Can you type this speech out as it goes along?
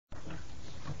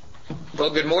Well,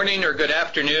 good morning or good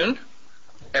afternoon,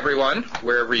 everyone,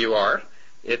 wherever you are.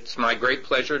 It's my great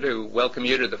pleasure to welcome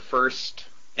you to the first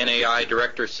NAI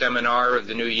Director Seminar of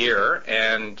the new year,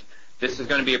 and this is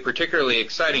going to be a particularly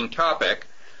exciting topic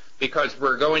because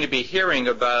we're going to be hearing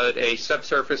about a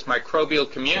subsurface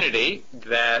microbial community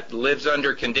that lives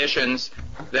under conditions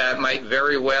that might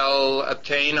very well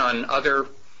obtain on other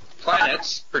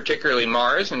planets, particularly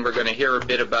Mars, and we're going to hear a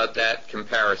bit about that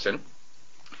comparison.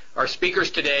 Our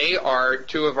speakers today are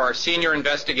two of our senior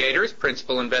investigators,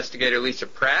 Principal Investigator Lisa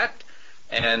Pratt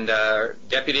and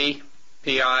Deputy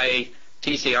PI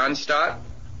T.C. Onstott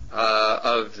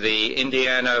of the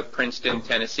Indiana, Princeton,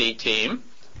 Tennessee team.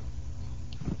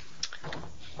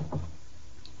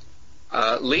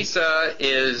 Lisa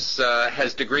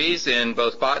has degrees in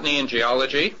both botany and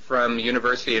geology from the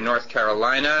University of North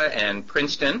Carolina and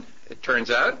Princeton, it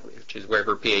turns out, which is where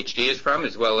her PhD is from,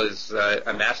 as well as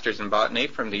a master's in botany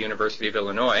from the University of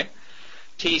Illinois.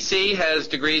 TC has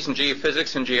degrees in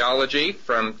geophysics and geology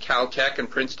from Caltech and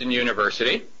Princeton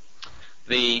University.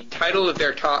 The title of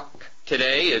their talk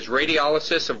today is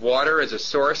Radiolysis of Water as a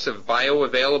Source of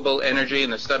Bioavailable Energy in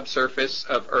the Subsurface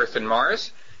of Earth and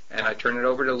Mars. And I turn it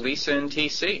over to Lisa and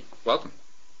TC. Welcome.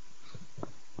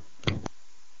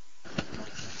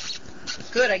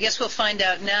 Good. I guess we'll find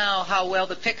out now how well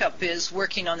the pickup is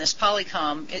working on this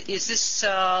Polycom. Is this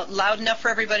loud enough for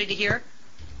everybody to hear?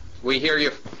 We hear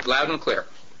you loud and clear.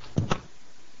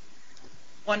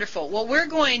 Wonderful. Well, we're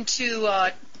going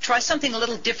to try something a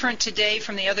little different today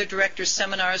from the other directors'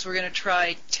 seminars. We're going to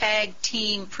try tag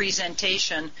team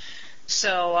presentation.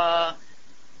 So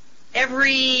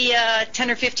every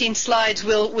 10 or 15 slides,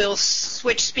 we'll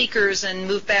switch speakers and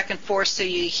move back and forth so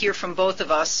you hear from both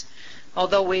of us.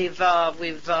 Although we've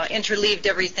interleaved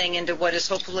everything into what is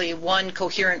hopefully one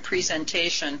coherent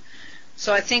presentation.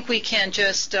 So I think we can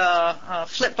just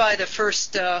flip by the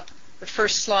first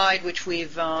slide, which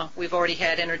we've already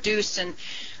had introduced. And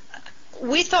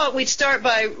we thought we'd start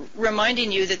by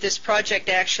reminding you that this project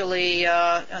actually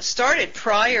started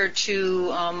prior to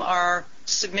our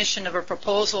submission of a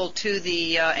proposal to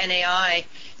the NAI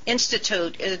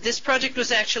Institute. This project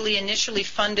was actually initially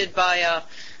funded by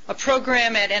a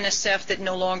program at NSF that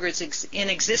no longer is in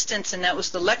existence, and that was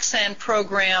the Lexan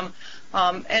program.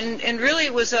 And really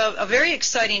it was a very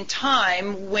exciting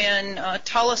time when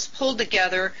Thales pulled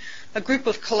together a group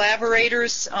of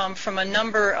collaborators from a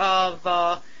number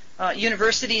of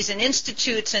universities and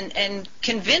institutes and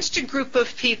convinced a group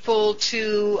of people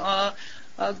to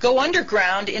go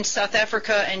underground in South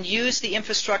Africa and use the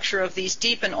infrastructure of these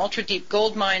deep and ultra-deep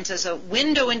gold mines as a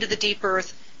window into the deep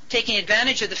earth, taking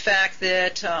advantage of the fact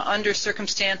that under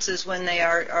circumstances when they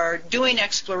are doing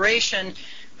exploration,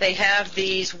 they have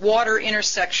these water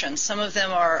intersections. Some of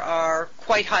them are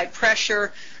quite high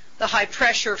pressure. The high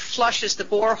pressure flushes the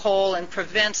borehole and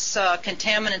prevents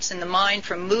contaminants in the mine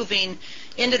from moving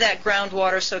into that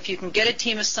groundwater. So if you can get a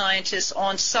team of scientists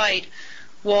on site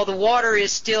while the water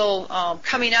is still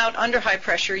coming out under high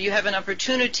pressure, you have an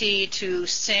opportunity to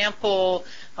sample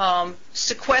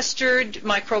sequestered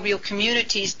microbial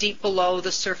communities deep below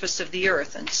the surface of the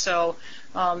earth. And so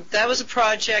that was a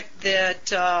project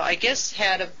that I guess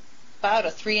had about a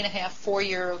 3.5,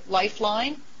 4-year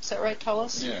lifeline. Is that right,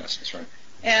 Tullis? Yes, that's right.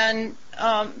 And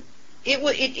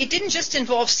it didn't just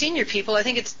involve senior people. I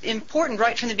think it's important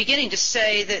right from the beginning to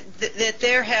say that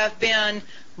there have been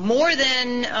more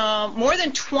than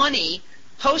 20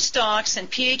 postdocs and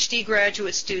PhD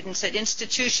graduate students at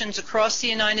institutions across the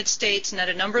United States and at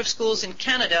a number of schools in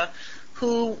Canada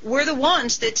who were the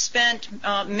ones that spent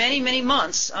many, many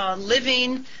months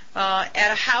living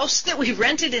at a house that we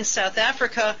rented in South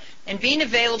Africa and being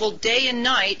available day and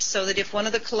night so that if one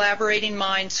of the collaborating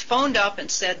mines phoned up and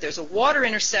said there's a water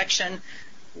intersection,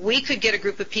 we could get a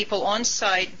group of people on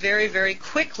site very, very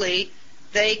quickly.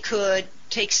 They could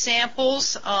take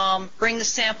samples, bring the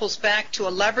samples back to a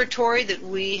laboratory that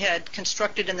we had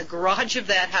constructed in the garage of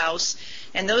that house,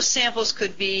 and those samples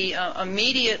could be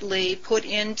immediately put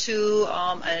into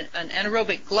an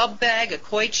anaerobic glove bag, a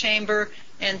koi chamber,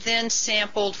 and then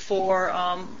sampled for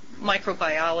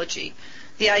microbiology.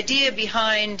 The idea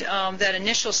behind that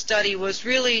initial study was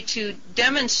really to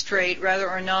demonstrate whether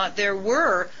or not there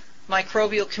were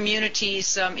microbial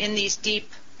communities in these deep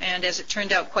and, as it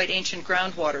turned out, quite ancient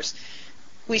groundwaters.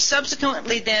 We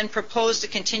subsequently then proposed a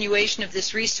continuation of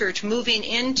this research moving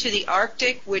into the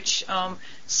Arctic, which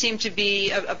seemed to be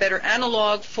a better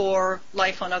analog for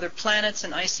life on other planets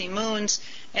and icy moons.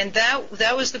 And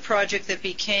that was the project that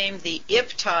became the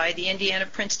IPTI, the Indiana,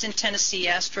 Princeton, Tennessee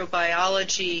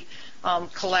Astrobiology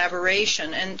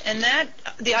collaboration. And that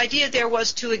the idea there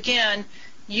was to, again,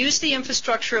 use the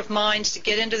infrastructure of mines to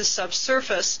get into the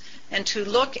subsurface and to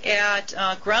look at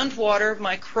groundwater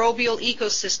microbial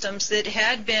ecosystems that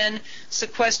had been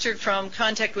sequestered from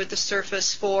contact with the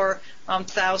surface for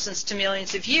thousands to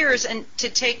millions of years, and to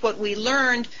take what we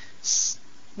learned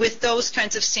with those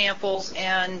kinds of samples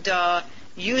and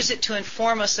use it to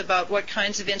inform us about what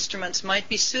kinds of instruments might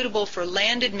be suitable for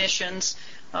landed missions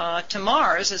to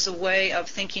Mars as a way of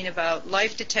thinking about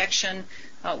life detection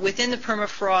within the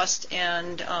permafrost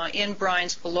and in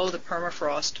brines below the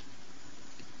permafrost.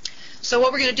 So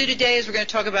what we're going to do today is we're going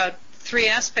to talk about three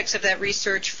aspects of that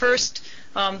research. First,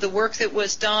 the work that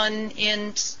was done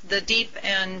in the deep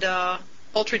and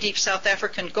ultra-deep South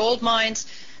African gold mines.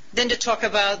 Then to talk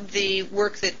about the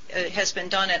work that has been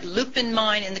done at Lupin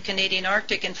Mine in the Canadian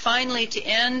Arctic, and finally to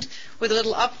end with a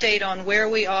little update on where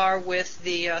we are with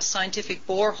the scientific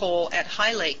borehole at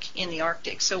High Lake in the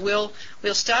Arctic. So we'll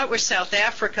start with South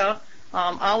Africa.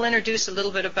 I'll introduce a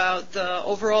little bit about the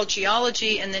overall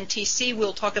geology, and then TC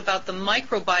will talk about the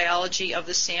microbiology of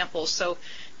the samples. So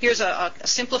here's a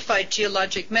simplified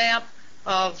geologic map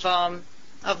of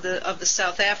the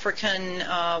South African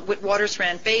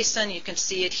Witwatersrand Basin. You can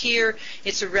see it here.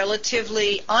 It's a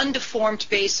relatively undeformed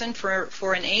basin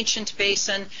for an ancient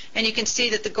basin, and you can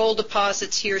see that the gold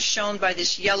deposits here shown by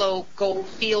this yellow gold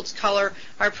fields color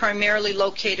are primarily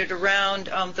located around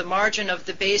the margin of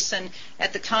the basin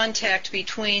at the contact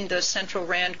between the Central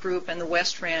Rand Group and the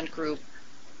West Rand Group.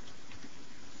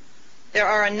 There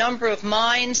are a number of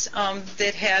mines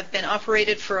that have been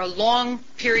operated for a long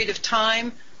period of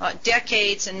time,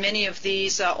 decades, and many of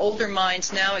these older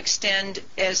mines now extend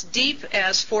as deep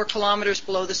as 4 kilometers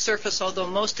below the surface, although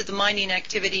most of the mining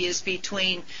activity is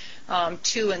between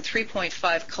 2 and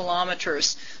 3.5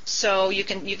 kilometers. So you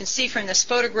can see from this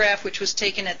photograph, which was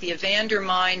taken at the Evander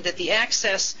mine, that the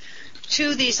access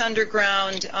to these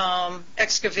underground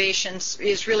excavations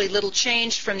is really little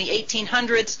changed from the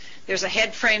 1800s. There's a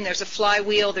head frame, there's a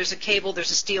flywheel, there's a cable, there's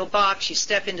a steel box. You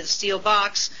step into the steel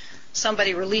box,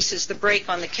 somebody releases the brake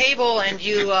on the cable, and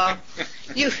you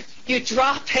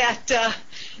drop at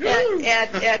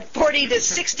 40 to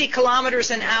 60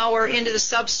 kilometers an hour into the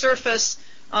subsurface.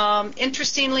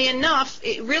 Interestingly enough,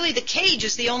 really the cage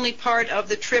is the only part of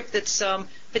the trip that's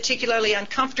particularly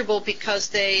uncomfortable, because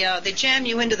they jam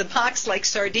you into the box like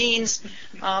sardines,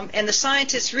 and the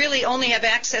scientists really only have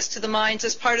access to the mines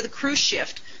as part of the crew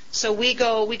shift. So we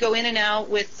go in and out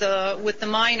with the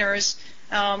miners.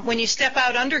 When you step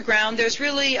out underground, there's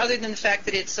really, other than the fact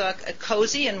that it's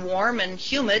cozy and warm and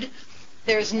humid,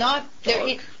 there's not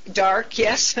dark,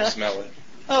 yes. Smelly.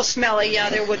 Oh, smelly, yeah,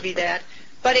 there would be that.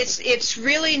 But it's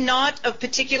really not a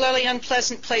particularly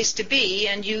unpleasant place to be,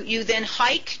 and you then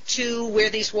hike to where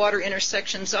these water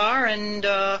intersections are and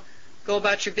go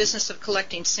about your business of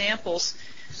collecting samples.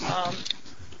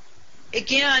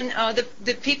 Again,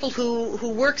 the people who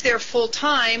work there full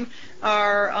time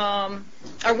are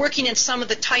working in some of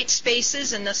the tight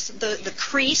spaces and the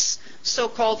crease,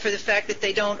 so-called, for the fact that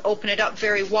they don't open it up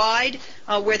very wide,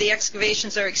 where the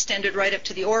excavations are extended right up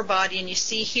to the ore body. And you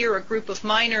see here a group of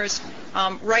miners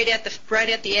right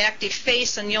at the active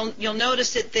face, and you'll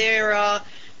notice that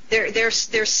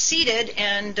they're seated,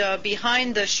 and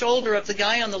behind the shoulder of the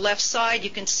guy on the left side, you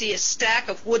can see a stack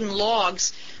of wooden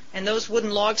logs. And those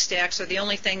wooden log stacks are the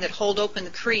only thing that hold open the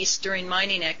crease during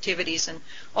mining activities. And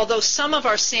although some of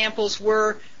our samples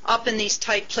were up in these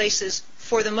tight places,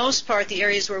 for the most part, the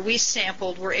areas where we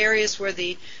sampled were areas where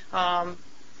the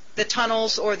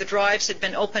tunnels or the drives had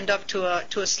been opened up to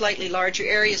a slightly larger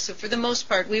area. So for the most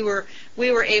part, we were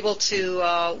able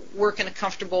to work in a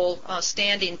comfortable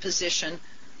standing position.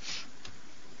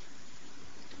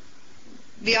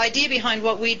 The idea behind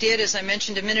what we did, as I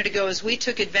mentioned a minute ago, is we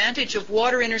took advantage of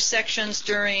water intersections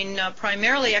during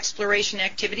primarily exploration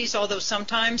activities, although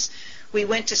sometimes we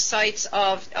went to sites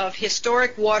of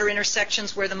historic water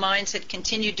intersections where the mines had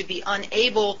continued to be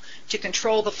unable to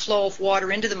control the flow of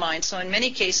water into the mines. So in many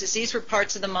cases, these were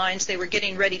parts of the mines they were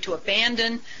getting ready to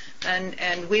abandon,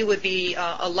 and we would be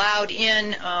allowed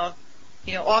in,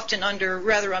 often under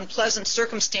rather unpleasant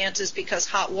circumstances, because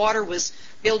hot water was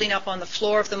building up on the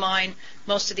floor of the mine.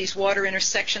 Most of these water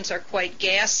intersections are quite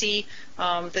gassy.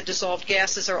 The dissolved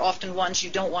gases are often ones you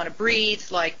don't want to breathe,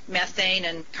 like methane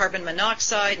and carbon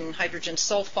monoxide and hydrogen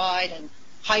sulfide and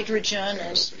hydrogen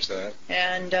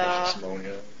and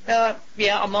ammonia.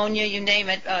 Ammonia, you name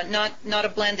it. Not a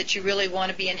blend that you really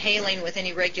want to be inhaling with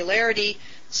any regularity.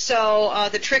 So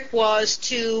the trick was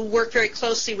to work very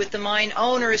closely with the mine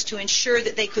owners to ensure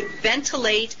that they could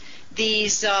ventilate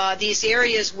these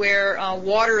areas where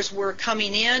waters were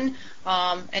coming in,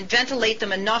 and ventilate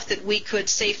them enough that we could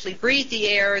safely breathe the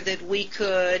air, that we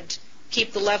could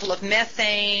keep the level of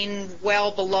methane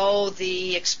well below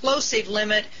the explosive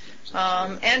limit,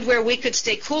 and where we could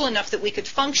stay cool enough that we could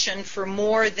function for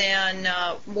more than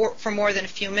a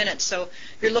few minutes. So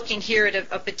you're looking here at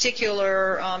a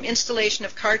particular installation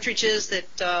of cartridges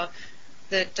that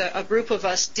a group of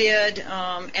us did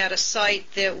at a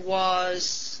site that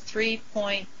was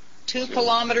 3.2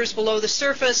 kilometers below the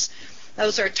surface.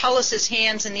 Those are Tullis's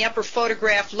hands in the upper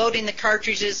photograph, loading the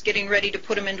cartridges, getting ready to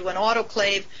put them into an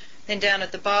autoclave. Then down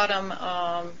at the bottom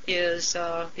is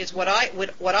what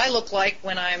I look like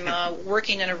when I'm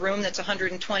working in a room that's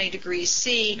 120 degrees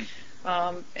C,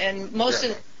 and most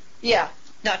of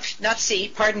not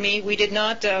C. Pardon me. We did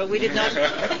not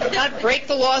break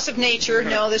the laws of nature.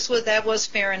 No, that was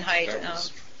Fahrenheit.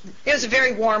 It was a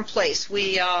very warm place.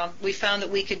 We found that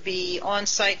we could be on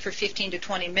site for 15 to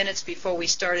 20 minutes before we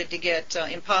started to get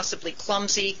impossibly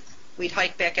clumsy. We'd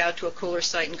hike back out to a cooler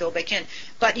site and go back in.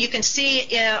 But you can see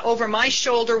over my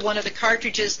shoulder one of the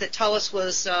cartridges that Tullis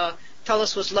was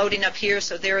loading up here.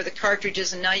 So there are the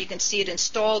cartridges, and now you can see it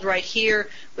installed right here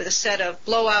with a set of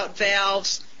blowout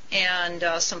valves and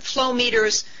some flow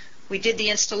meters. We did the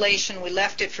installation. We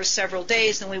left it for several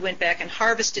days, and we went back and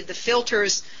harvested the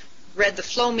filters, read the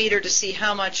flow meter to see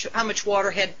how much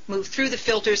water had moved through the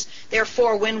filters.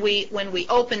 Therefore, when we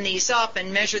open these up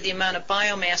and measure the amount of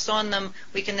biomass on them,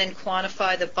 we can then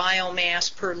quantify the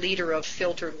biomass per liter of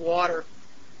filtered water.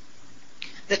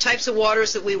 The types of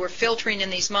waters that we were filtering in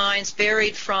these mines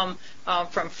varied from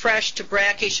fresh to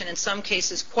brackish, and in some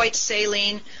cases quite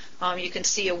saline. You can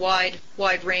see a wide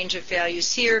range of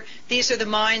values here. These are the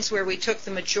mines where we took the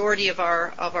majority of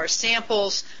our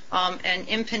samples. And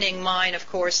Impening mine, of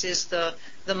course, is the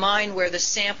mine where the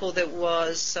sample that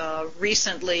was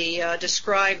recently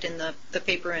described in the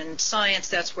paper in Science,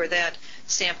 that's where that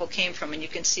sample came from. And you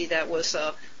can see that was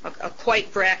a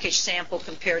quite brackish sample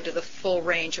compared to the full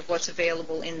range of what's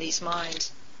available in these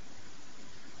mines.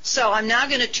 So I'm now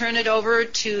going to turn it over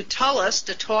to Tullis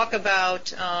to talk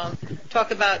about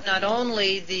not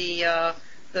only the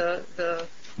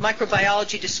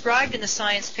microbiology described in the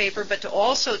Science paper, but to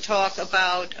also talk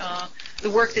about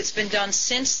the work that's been done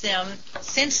since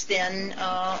then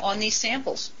on these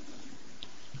samples.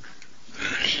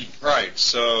 Right.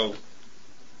 So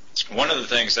one of the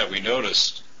things that we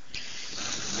noticed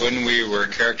when we were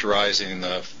characterizing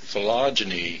the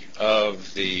phylogeny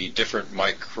of the different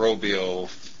microbial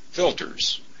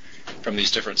filters from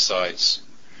these different sites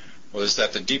was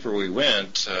that the deeper we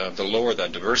went, the lower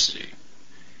that diversity.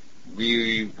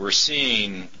 We were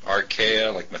seeing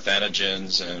archaea like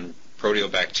methanogens and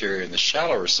proteobacteria in the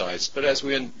shallower sites, but as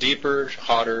we went deeper,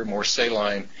 hotter, more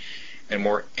saline, and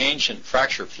more ancient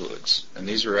fracture fluids, and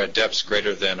these were at depths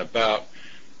greater than about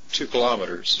 2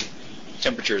 kilometers,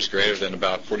 temperatures greater than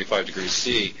about 45 degrees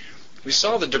C, we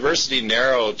saw the diversity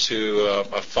narrow to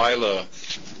a phyla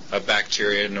of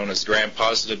bacteria known as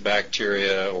gram-positive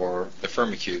bacteria or the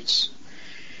firmicutes.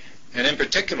 And in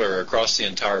particular, across the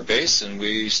entire basin,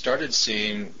 we started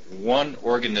seeing one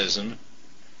organism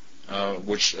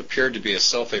which appeared to be a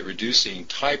sulfate-reducing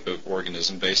type of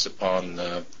organism based upon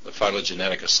the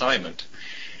phylogenetic assignment.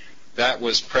 That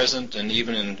was present and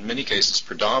even in many cases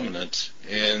predominant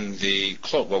in the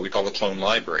what we call the clone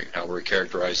library, how we're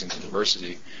characterizing the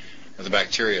diversity of the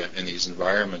bacteria in these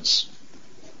environments.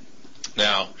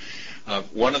 Now,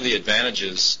 one of the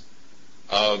advantages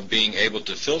of being able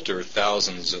to filter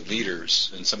thousands of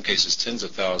liters, in some cases tens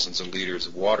of thousands of liters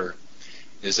of water,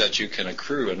 is that you can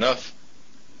accrue enough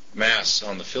mass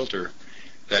on the filter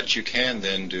that you can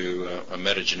then do a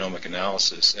metagenomic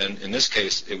analysis. And in this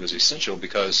case, it was essential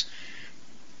because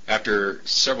after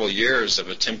several years of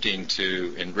attempting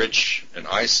to enrich and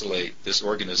isolate this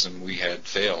organism, we had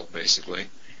failed, basically,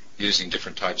 using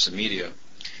different types of media.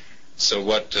 So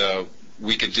what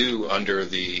we could do under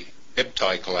the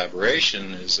IPTI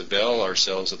collaboration is avail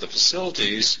ourselves of the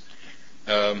facilities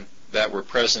that were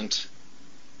present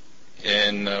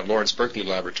in Lawrence Berkeley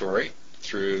Laboratory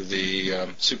through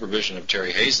the supervision of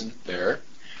Terry Hazen there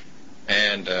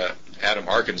and Adam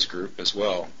Arkin's group as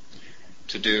well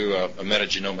to do a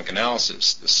metagenomic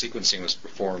analysis. The sequencing was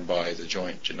performed by the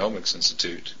Joint Genomics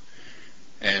Institute,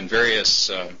 and various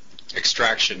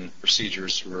extraction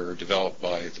procedures were developed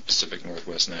by the Pacific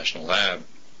Northwest National Lab.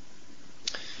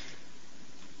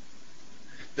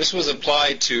 This was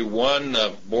applied to one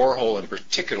borehole in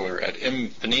particular at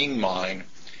Impening mine,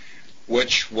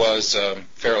 which was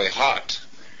fairly hot.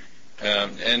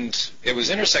 And it was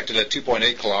intersected at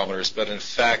 2.8 kilometers, but in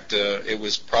fact it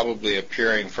was probably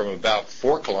appearing from about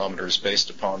 4 kilometers based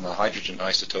upon the hydrogen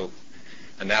isotope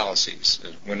analyses.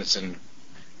 When it's in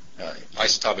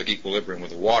isotopic equilibrium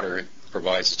with the water, it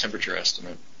provides a temperature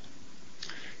estimate.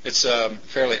 It's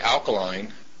fairly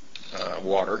alkaline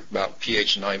water, about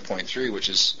pH 9.3, which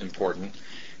is important.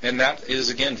 And that is,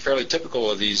 again, fairly typical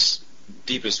of these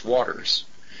deepest waters.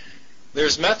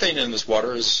 There's methane in this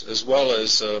water as well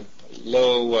as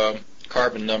low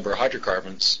carbon number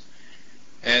hydrocarbons.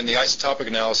 And the isotopic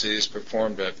analyses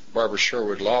performed at Barbara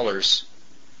Sherwood Lawler's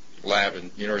lab in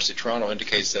University of Toronto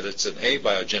indicates that it's an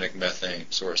abiogenic methane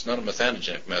source, not a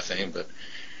methanogenic methane, but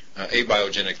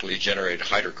abiogenically generated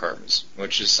hydrocarbons,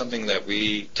 which is something that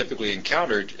we typically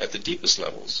encountered at the deepest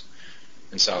levels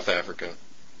in South Africa.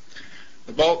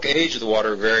 The bulk age of the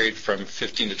water varied from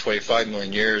 15 to 25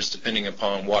 million years, depending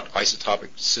upon what isotopic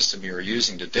system you are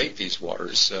using to date these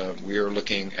waters. We are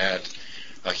looking at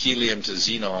helium to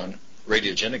xenon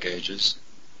radiogenic ages,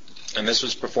 and this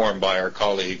was performed by our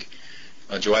colleague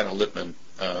Joanna Lippmann,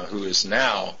 who is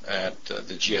now at the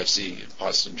GFZ in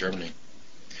Potsdam, Germany.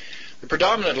 The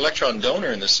predominant electron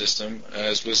donor in the system,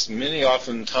 as was many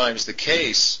oftentimes the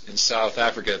case in South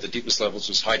Africa at the deepest levels,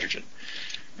 was hydrogen,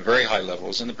 very high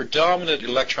levels. And the predominant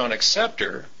electron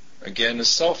acceptor, again, is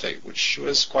sulfate, which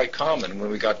was quite common when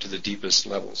we got to the deepest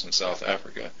levels in South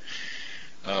Africa.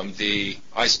 The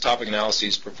isotopic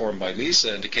analyses performed by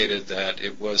Lisa indicated that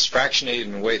it was fractionated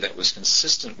in a way that was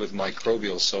consistent with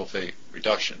microbial sulfate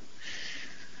reduction.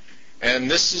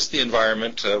 And this is the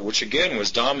environment which, again,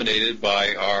 was dominated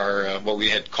by our what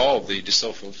we had called the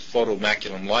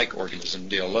disulfophotomaculum-like organism,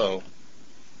 DLO.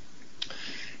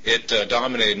 It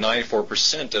dominated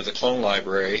 94% of the clone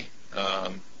library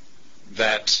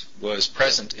that was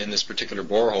present in this particular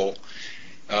borehole.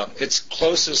 Its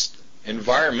closest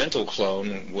environmental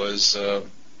clone was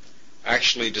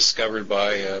actually discovered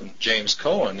by James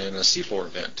Cohen in a seafloor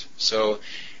event. So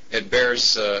it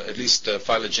bears, at least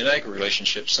phylogenetic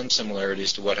relationships, some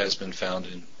similarities to what has been found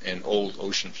in old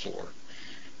ocean floor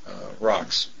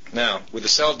rocks. Now, with a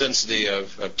cell density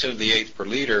of 10 to the 8th per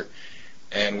liter,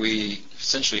 and we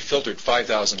essentially filtered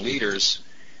 5,000 liters,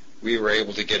 we were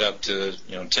able to get up to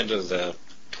 10 to the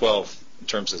 12th in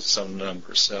terms of some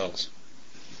number of cells.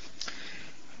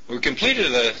 When we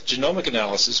completed the genomic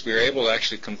analysis, we were able to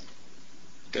actually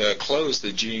close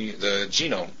the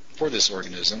genome for this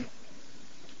organism,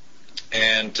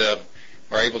 and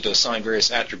are able to assign various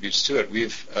attributes to it.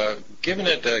 We've given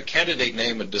it a candidate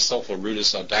name of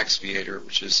Disulfurudus audaxviator,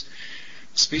 which is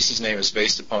the species name is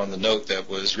based upon the note that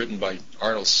was written by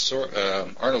Arnold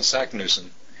Saknussemm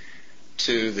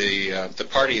to the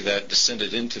party that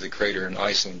descended into the crater in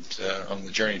Iceland on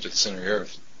the journey to the center of the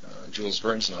Earth, Jules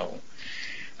Verne's novel.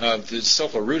 The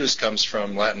Disulfurudus comes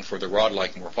from Latin for the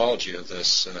rod-like morphology of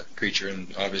this creature,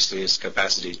 and obviously its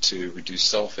capacity to reduce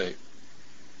sulfate.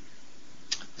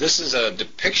 This is a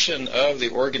depiction of the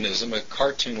organism, a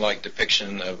cartoon-like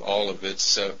depiction of all of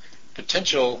its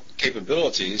potential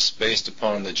capabilities based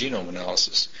upon the genome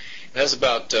analysis. It has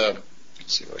about, let's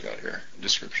see what I got here,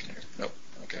 description here. Nope,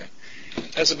 okay.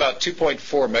 It has about 2.4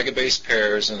 megabase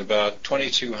pairs and about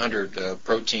 2,200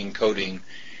 protein coding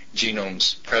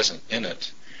genomes present in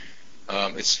it.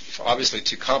 It's obviously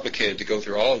too complicated to go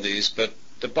through all of these, but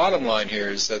the bottom line here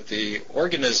is that the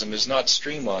organism is not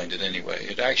streamlined in any way.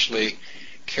 It actually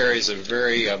carries a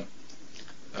very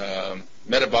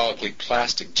metabolically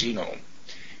plastic genome.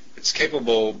 It's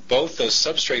capable both of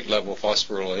substrate level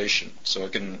phosphorylation, so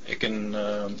it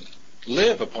can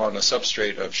live upon a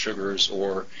substrate of sugars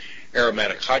or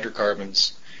aromatic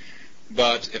hydrocarbons,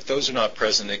 but if those are not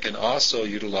present, it can also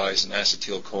utilize an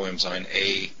acetyl coenzyme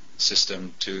A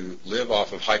system to live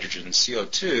off of hydrogen and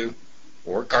CO2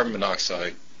 or carbon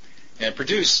monoxide and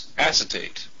produce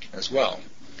acetate as well.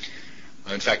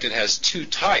 In fact, it has two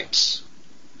types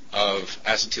of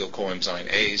acetyl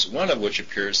coenzyme A's, one of which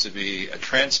appears to be a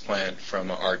transplant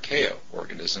from an archaea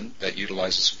organism that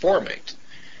utilizes formate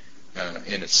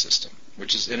in its system,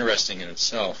 which is interesting in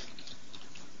itself.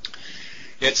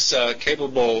 It's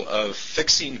capable of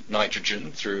fixing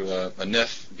nitrogen through a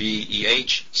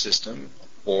NF-BEH system,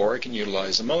 or it can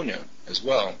utilize ammonia as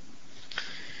well.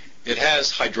 It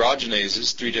has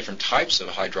hydrogenases, 3 different types of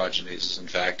hydrogenases, in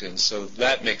fact, and so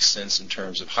that makes sense in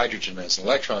terms of hydrogen as an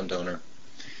electron donor.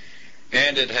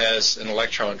 And it has an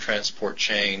electron transport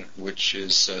chain, which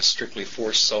is strictly for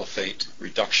sulfate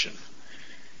reduction.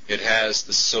 It has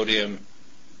the sodium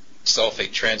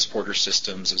sulfate transporter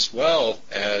systems, as well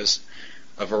as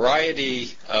a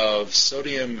variety of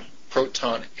sodium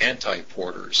proton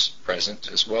antiporters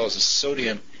present, as well as a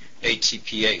sodium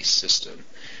ATPase system.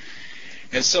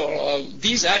 And so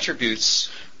these attributes,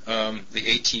 the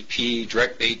ATP,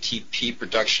 direct ATP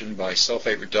production by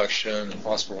sulfate reduction and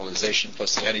phosphorylation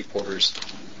plus the antiporters,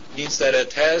 means that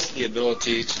it has the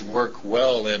ability to work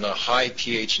well in a high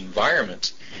pH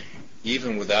environment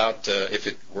even without, if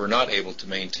it were not able to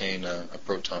maintain a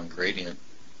proton gradient.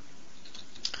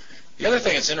 The other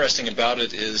thing that's interesting about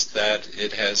it is that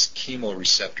it has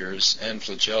chemoreceptors and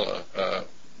flagella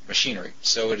machinery,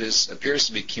 so it appears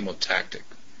to be chemotactic.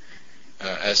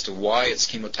 As to why it's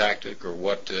chemotactic or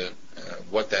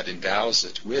what that endows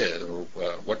it with, or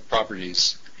what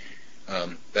properties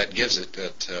that gives it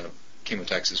that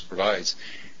chemotaxis provides,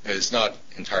 is not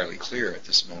entirely clear at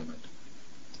this moment.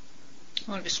 I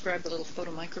want to describe the little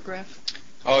photomicrograph.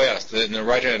 Oh yes, in the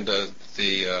right hand,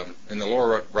 in the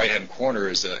lower right-hand corner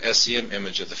is a SEM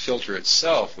image of the filter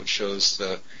itself, which shows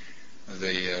the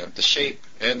shape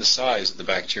and the size of the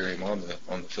bacterium on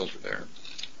the filter there.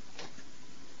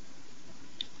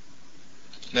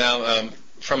 Now,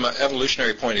 from an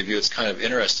evolutionary point of view, it's kind of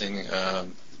interesting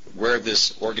where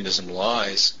this organism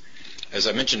lies. As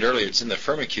I mentioned earlier, it's in the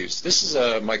firmicutes. This is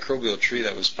a microbial tree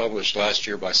that was published last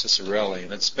year by Cicerelli,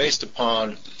 and it's based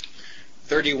upon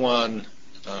 31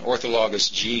 orthologous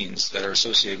genes that are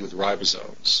associated with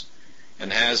ribosomes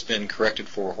and has been corrected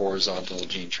for horizontal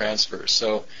gene transfer.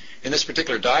 So in this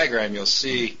particular diagram, you'll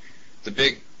see the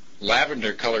big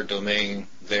lavender colored domain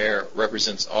there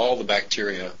represents all the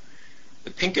bacteria.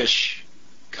 The pinkish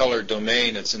colored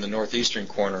domain that's in the northeastern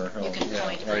corner,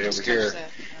 right over here,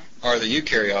 are the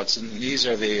eukaryotes, and these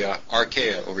are the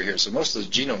archaea over here. So most of the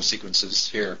genome sequences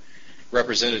here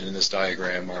represented in this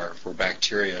diagram are for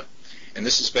bacteria. And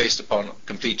this is based upon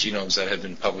complete genomes that had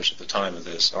been published at the time of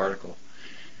this article.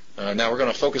 Now we're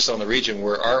going to focus on the region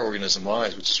where our organism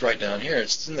lies, which is right down here.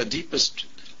 It's in the deepest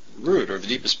root, or the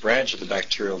deepest branch of the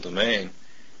bacterial domain.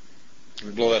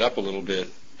 We blow that up a little bit,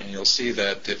 and you'll see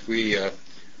that if we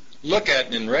look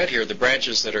at in red here the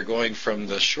branches that are going from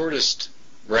the shortest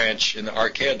branch in the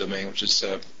archaea domain, which is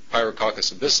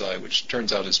Pyrococcus abyssi, which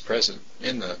turns out is present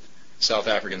in the South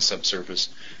African subsurface,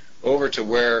 over to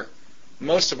where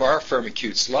most of our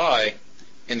firmicutes lie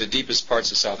in the deepest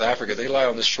parts of South Africa. They lie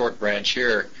on this short branch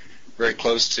here, very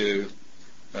close to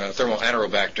thermal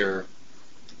anaerobacter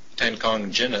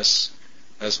tancongenus,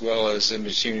 as well as in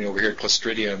between over here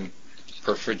Clostridium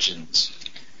perfringens.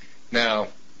 Now,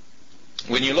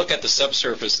 when you look at the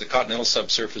subsurface, the continental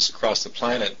subsurface across the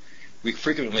planet, we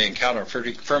frequently encounter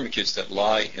firmicutes that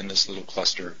lie in this little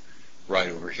cluster right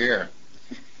over here.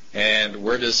 And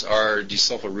where does our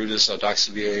desulfurudus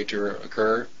aldoxylator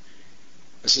occur?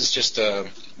 This is just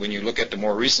when you look at the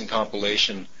more recent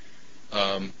compilation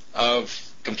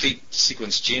of complete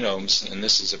sequence genomes, and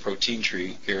this is a protein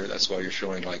tree here, that's why you're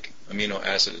showing like amino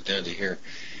acid identity here.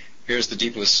 Here's the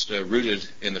deepest rooted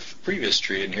in the previous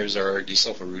tree, and here's our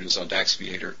desulfurudus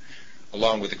aldoxylator,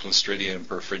 along with the Clostridium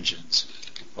perfringens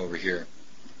over here.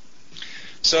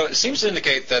 So it seems to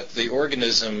indicate that the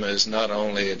organism is not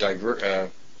only a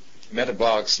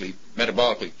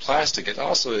metabolically plastic, it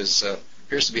also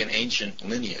appears to be an ancient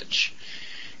lineage.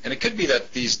 And it could be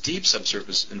that these deep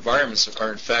subsurface environments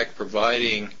are in fact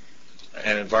providing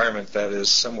an environment that is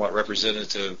somewhat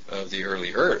representative of the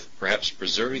early Earth, perhaps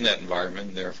preserving that environment,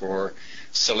 and therefore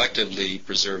selectively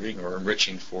preserving or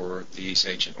enriching for these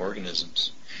ancient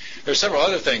organisms. There are several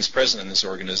other things present in this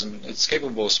organism. It's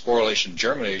capable of sporulation,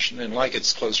 germination, and like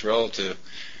its close relative,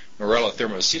 Morella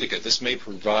thermoacetica, this may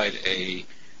provide a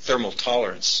thermal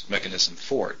tolerance mechanism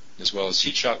for it, as well as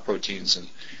heat shock proteins and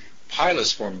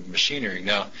pilus form of machinery.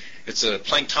 Now, it's a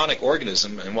planktonic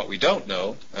organism, and what we don't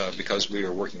know, because we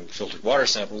are working with filtered water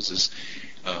samples, is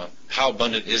how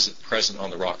abundant is it present on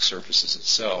the rock surfaces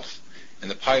itself. And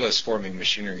the pilus forming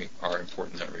machinery are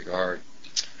important in that regard.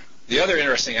 The other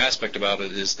interesting aspect about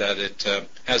it is that it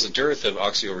has a dearth of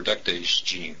oxioreductase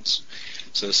genes.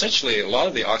 So essentially, a lot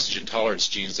of the oxygen tolerance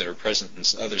genes that are present in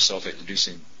other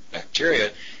sulfate-reducing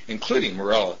bacteria, including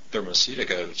Morella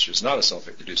thermoacetica, which is not a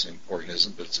sulfate-reducing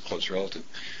organism, but it's a close relative,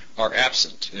 are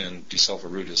absent in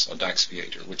desulfurudus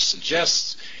aldoxylator, which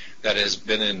suggests that it has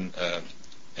been in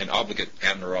an obligate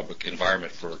anaerobic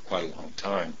environment for quite a long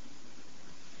time.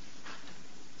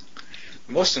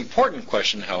 The most important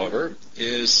question, however,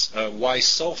 is why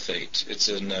sulfate? It's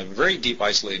in a very deep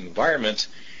isolated environment.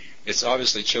 It's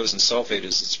obviously chosen sulfate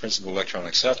as its principal electron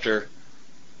acceptor.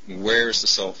 Where's the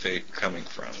sulfate coming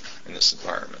from in this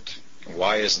environment?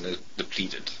 Why isn't it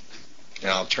depleted? And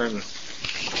I'll turn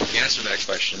the answer to that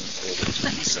question over to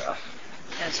Lisa.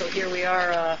 And so here we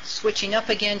are switching up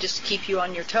again just to keep you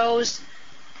on your toes.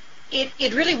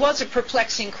 It really was a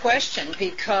perplexing question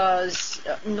because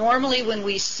normally when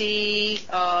we see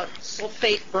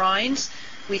sulfate brines,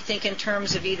 we think in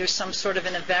terms of either some sort of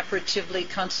an evaporatively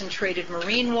concentrated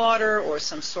marine water or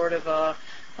some sort of a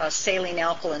saline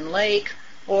alkaline lake,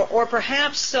 or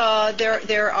perhaps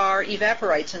there are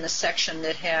evaporites in the section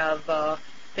that have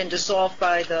been dissolved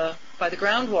by the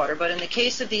groundwater. But in the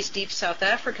case of these deep South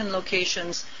African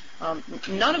locations,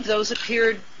 none of those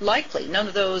appeared likely. None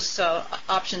of those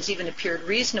options even appeared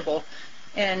reasonable.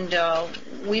 And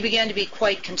we began to be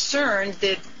quite concerned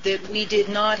that we did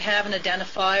not have an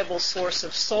identifiable source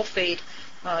of sulfate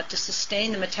to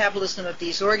sustain the metabolism of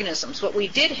these organisms. What we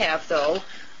did have, though,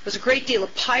 was a great deal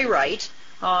of pyrite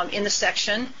in the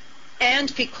section,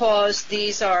 and because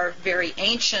these are very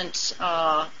ancient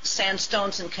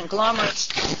sandstones and conglomerates,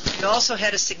 we also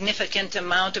had a significant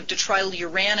amount of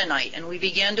detrityluranite, and we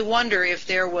began to wonder if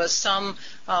there was some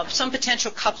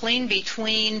potential coupling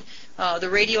between the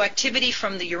radioactivity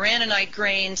from the uraninite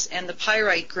grains and the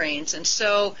pyrite grains. And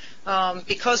so,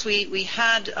 because we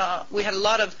had a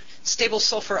lot of stable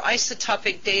sulfur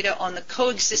isotopic data on the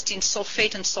coexisting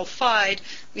sulfate and sulfide,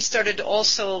 we started to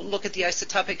also look at the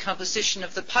isotopic composition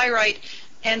of the pyrite,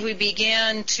 and we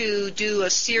began to do a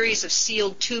series of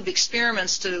sealed tube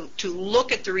experiments to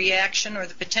look at the reaction or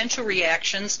the potential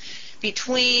reactions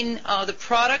between the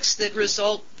products that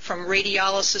result from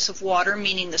radiolysis of water,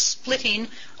 meaning the splitting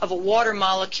of a water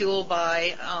molecule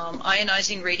by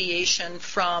ionizing radiation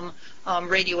from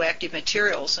radioactive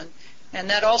materials. And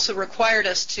that also required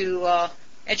us to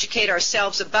educate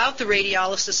ourselves about the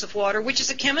radiolysis of water, which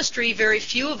is a chemistry very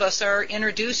few of us are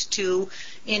introduced to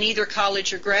in either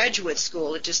college or graduate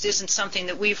school. It just isn't something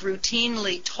that we've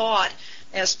routinely taught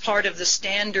as part of the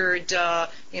standard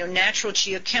natural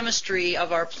geochemistry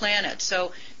of our planet.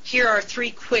 So here are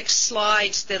 3 quick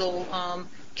slides that'll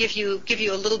give you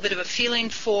a little bit of a feeling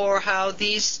for how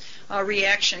these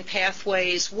reaction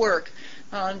pathways work.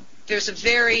 There's a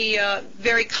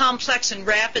very complex and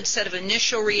rapid set of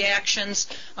initial reactions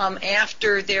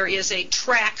after there is a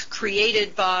track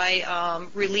created by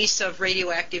release of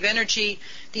radioactive energy.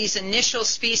 These initial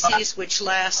species, which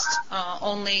last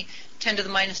only 10 to the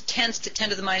minus 10th to 10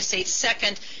 to the minus 8th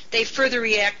second, they further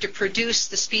react to produce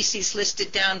the species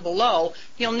listed down below.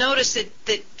 You'll notice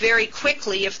that very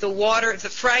quickly, if the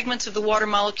fragments of the water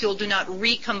molecule do not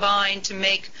recombine to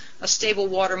make a stable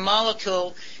water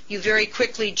molecule, you very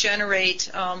quickly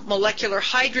generate molecular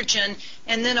hydrogen,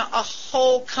 and then a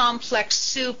whole complex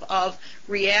soup of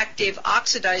reactive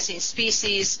oxidizing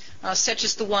species, such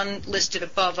as the one listed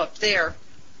above up there.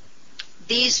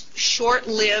 These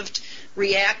short-lived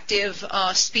reactive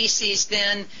species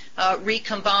then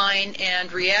recombine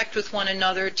and react with one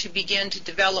another to begin to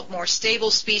develop more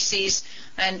stable species,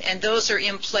 and those are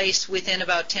in place within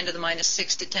about 10 to the minus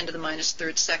 6 to 10 to the minus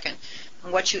 3rd second.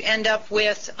 And what you end up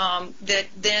with that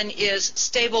then is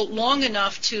stable long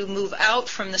enough to move out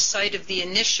from the site of the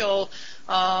initial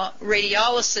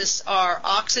radiolysis are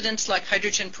oxidants like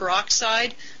hydrogen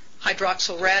peroxide,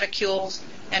 hydroxyl radicules,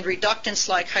 and reductants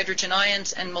like hydrogen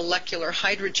ions and molecular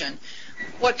hydrogen.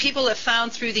 What people have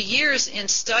found through the years in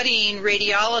studying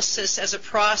radiolysis as a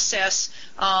process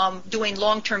doing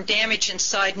long-term damage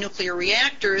inside nuclear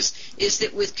reactors is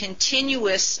that with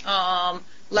continuous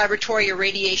laboratory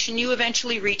irradiation, you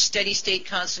eventually reach steady-state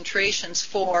concentrations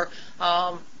for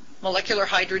molecular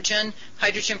hydrogen,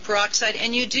 hydrogen peroxide,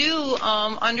 and you do,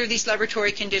 under these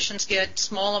laboratory conditions, get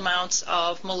small amounts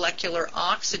of molecular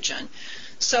oxygen.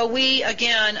 So we,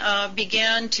 again,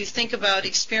 began to think about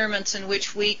experiments in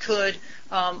which we could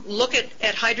look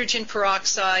at hydrogen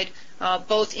peroxide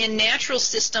both in natural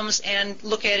systems and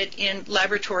look at it in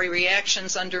laboratory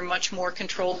reactions under much more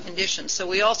controlled conditions. So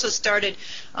we also started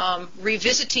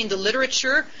revisiting the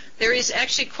literature. There is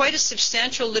actually quite a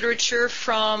substantial literature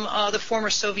from the former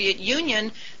Soviet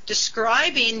Union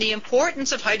describing the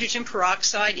importance of hydrogen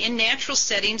peroxide in natural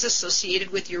settings associated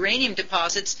with uranium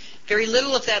deposits. Very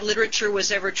little of that literature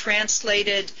was ever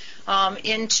translated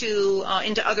into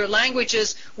other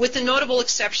languages, with the notable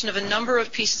exception of a number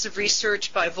of pieces of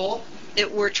research by Volk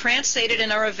that were translated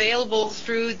and are available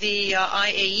through the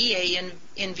IAEA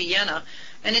in Vienna.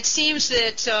 And it seems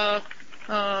that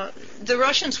the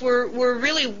Russians were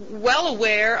really well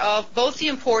aware of both the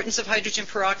importance of hydrogen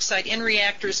peroxide in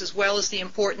reactors as well as the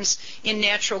importance in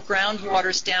natural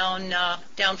groundwaters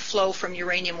down flow from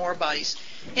uranium ore bodies.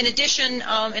 In addition,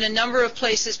 in a number of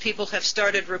places, people have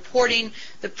started reporting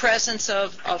the presence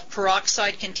of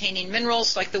peroxide-containing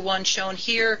minerals, like the one shown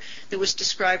here that was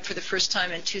described for the first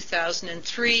time in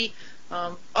 2003.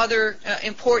 Other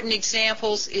important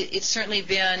examples, it's certainly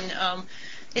been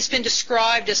it's been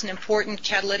described as an important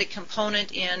catalytic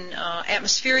component in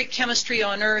atmospheric chemistry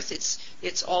on Earth.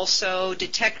 It's also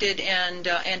detected and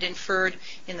inferred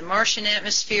in the Martian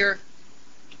atmosphere.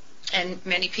 And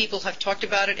many people have talked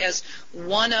about it as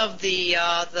one of the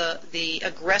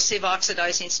aggressive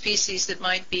oxidizing species that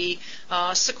might be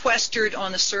sequestered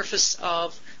on the surface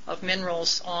of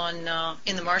minerals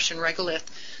in the Martian regolith.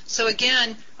 So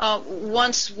again,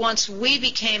 once we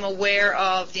became aware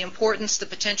of the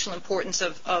potential importance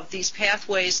of these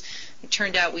pathways, it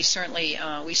turned out we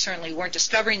certainly weren't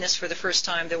discovering this for the first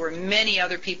time. There were many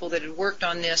other people that had worked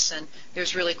on this, and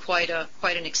there's really quite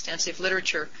an extensive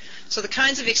literature. So the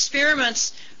kinds of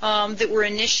experiments that were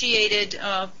initiated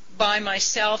by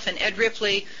myself and Ed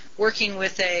Ripley, working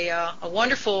with a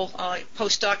wonderful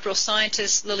postdoctoral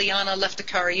scientist, Liliana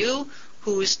Leftakariou,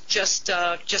 who's just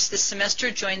this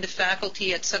semester joined the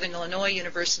faculty at Southern Illinois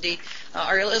University,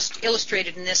 are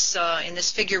illustrated in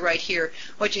this figure right here.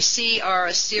 What you see are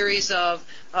a series of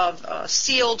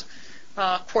sealed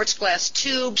quartz glass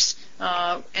tubes,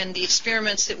 and the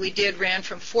experiments that we did ran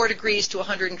from 4 degrees to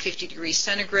 150 degrees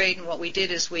centigrade. And what we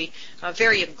did is we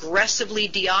very aggressively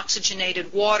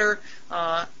deoxygenated water,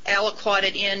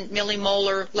 aliquoted in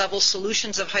millimolar level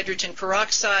solutions of hydrogen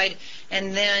peroxide,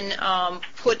 and then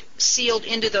sealed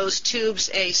into those tubes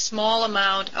a small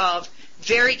amount of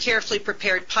very carefully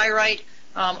prepared pyrite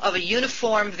of a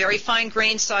uniform, very fine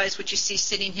grain size, which you see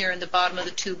sitting here in the bottom of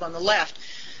the tube on the left.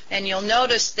 And you'll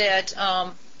notice that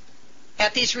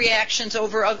at these reactions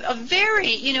over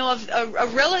a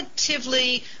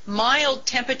relatively mild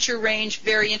temperature range,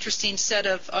 very interesting set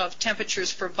of temperatures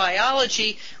for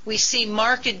biology, we see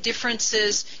marked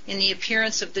differences in the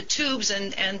appearance of the tubes,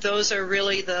 and those are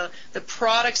really the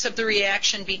products of the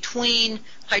reaction between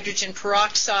hydrogen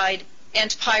peroxide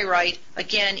and pyrite,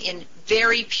 again in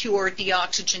very pure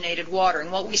deoxygenated water. And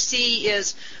what we see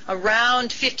is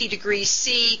around 50 degrees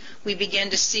C, we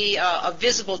begin to see a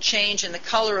visible change in the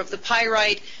color of the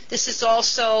pyrite. This is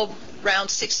also around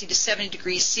 60 to 70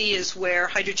 degrees C is where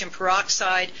hydrogen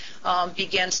peroxide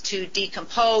begins to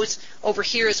decompose. Over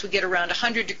here, as we get around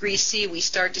 100 degrees C, we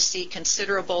start to see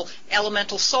considerable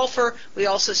elemental sulfur. We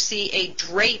also see a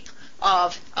drape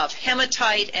of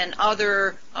hematite and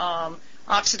other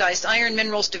oxidized iron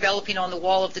minerals developing on the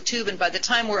wall of the tube, and by the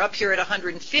time we're up here at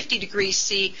 150 degrees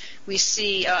C, we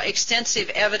see extensive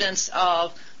evidence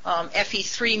of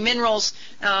Fe3 minerals,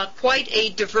 quite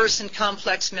a diverse and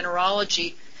complex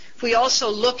mineralogy. If we also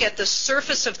look at the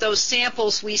surface of those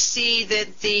samples, we see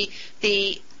that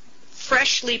the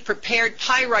freshly prepared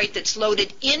pyrite that's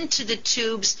loaded into the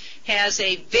tubes has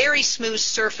a very smooth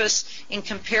surface in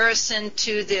comparison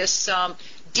to this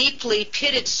deeply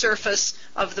pitted surface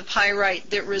of the pyrite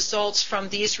that results from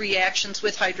these reactions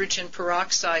with hydrogen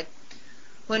peroxide.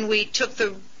 When we took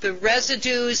the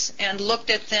residues and looked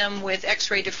at them with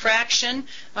X-ray diffraction,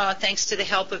 thanks to the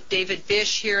help of David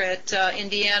Bish here at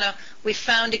Indiana, we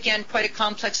found again quite a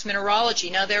complex mineralogy.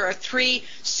 Now there are 3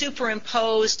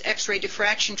 superimposed X-ray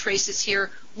diffraction traces here,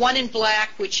 one in black,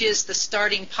 which is the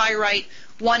starting pyrite,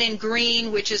 one in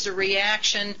green, which is a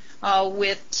reaction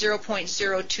with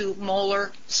 0.02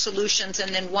 molar solutions,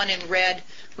 and then one in red,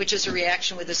 which is a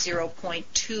reaction with a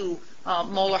 0.2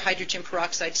 molar hydrogen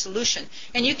peroxide solution.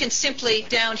 And you can simply,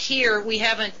 down here, we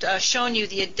haven't shown you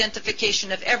the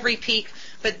identification of every peak,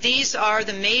 but these are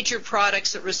the major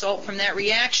products that result from that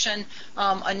reaction.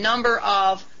 A number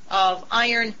of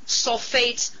iron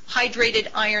sulfates, hydrated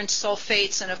iron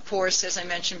sulfates, and of course, as I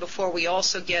mentioned before, we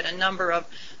also get a number of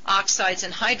oxides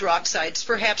and hydroxides.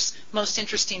 Perhaps most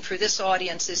interesting for this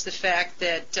audience is the fact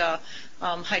that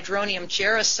hydronium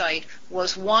jarosite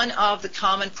was one of the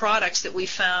common products that we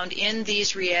found in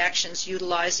these reactions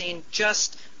utilizing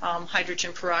just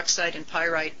hydrogen peroxide and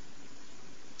pyrite.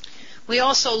 We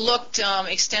also looked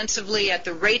extensively at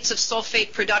the rates of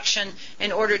sulfate production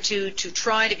in order to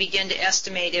try to begin to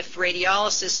estimate if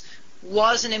radiolysis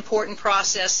was an important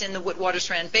process in the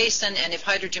Witwatersrand Basin, and if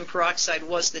hydrogen peroxide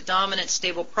was the dominant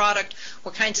stable product,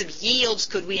 what kinds of yields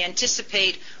could we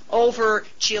anticipate over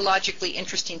geologically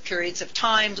interesting periods of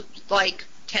time, like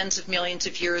tens of millions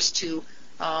of years to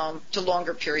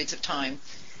longer periods of time.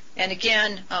 And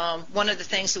again, one of the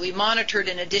things that we monitored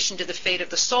in addition to the fate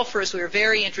of the sulfur is we were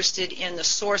very interested in the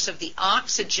source of the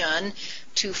oxygen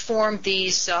to form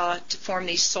these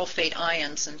sulfate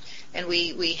ions. And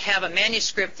we have a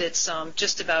manuscript that's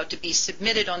just about to be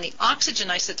submitted on the oxygen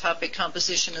isotopic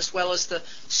composition as well as the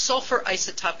sulfur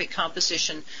isotopic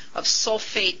composition of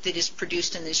sulfate that is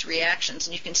produced in these reactions.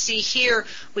 And you can see here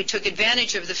we took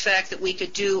advantage of the fact that we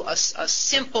could do a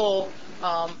simple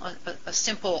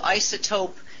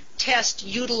isotope test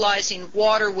utilizing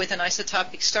water with an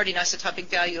starting isotopic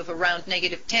value of around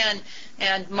 -10,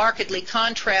 and markedly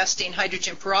contrasting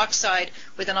hydrogen peroxide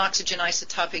with an oxygen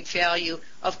isotopic value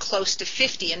of close to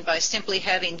 50. And by simply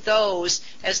having those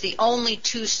as the only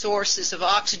two sources of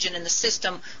oxygen in the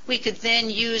system, we could then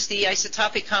use the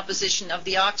isotopic composition of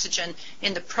the oxygen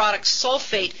in the product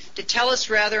sulfate to tell us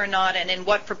whether or not and in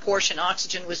what proportion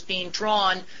oxygen was being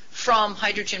drawn from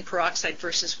hydrogen peroxide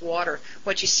versus water.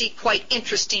 What you see quite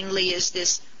interestingly is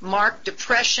this marked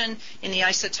depression in the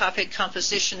isotopic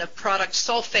composition of product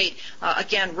sulfate,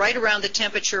 again, right around the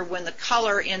temperature when the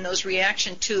color in those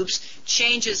reaction tubes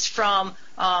changes from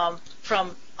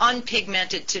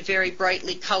unpigmented to very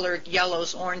brightly colored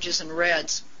yellows, oranges, and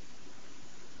reds.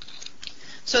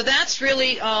 So that's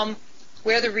really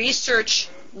where the research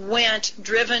went,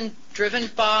 driven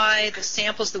by the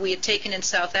samples that we had taken in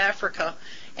South Africa.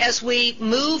 As we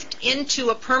moved into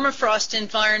a permafrost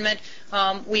environment,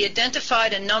 we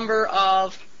identified a number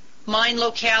of mine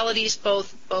localities,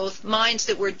 both mines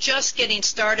that were just getting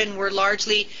started and were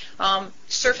largely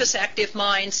surface active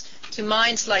mines, to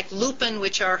mines like Lupin,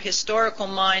 which are historical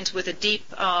mines with a deep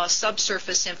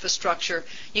subsurface infrastructure.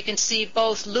 You can see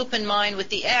both Lupin mine with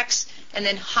the X and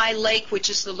then High Lake, which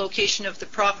is the location of the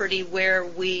property where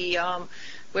we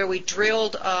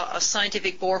drilled a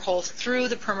scientific borehole through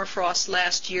the permafrost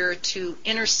last year to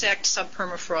intersect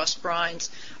subpermafrost brines.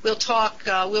 We'll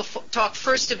talk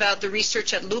first about the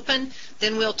research at Lupin,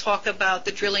 then we'll talk about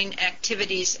the drilling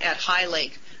activities at High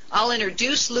Lake. I'll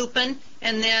introduce Lupin,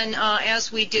 and then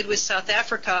as we did with South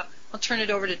Africa, I'll turn it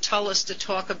over to Tullis to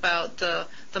talk about the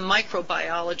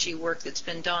microbiology work that's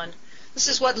been done. This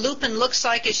is what Lupin looks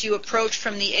like as you approach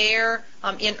from the air.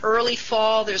 In early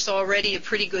fall, there's already a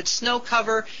pretty good snow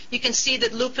cover. You can see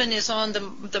that Lupin is on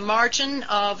the margin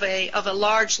of a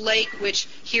large lake, which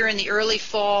here in the early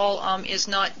fall is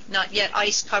not yet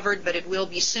ice covered, but it will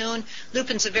be soon.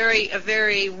 Lupin's a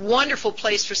very wonderful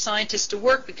place for scientists to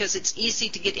work because it's easy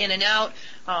to get in and out.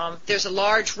 There's a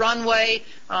large runway.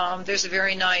 There's a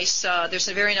very nice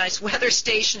weather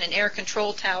station and air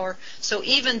control tower. So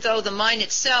even though the mine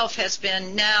itself has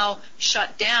been now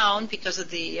shut down because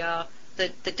of the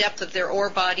depth of their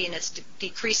ore body and its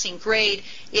decreasing grade,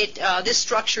 this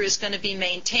structure is going to be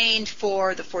maintained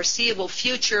for the foreseeable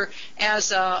future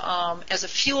as a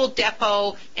fuel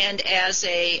depot and as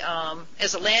a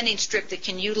landing strip that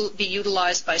can be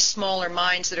utilized by smaller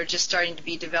mines that are just starting to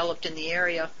be developed in the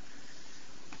area.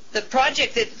 The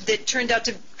project that turned out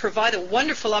to provide a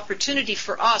wonderful opportunity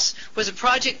for us was a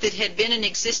project that had been in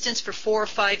existence for 4 or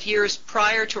 5 years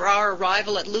prior to our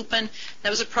arrival at Lupin. That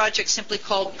was a project simply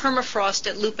called Permafrost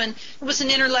at Lupin. It was an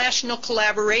international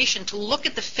collaboration to look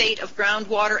at the fate of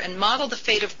groundwater and model the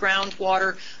fate of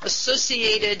groundwater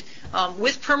associated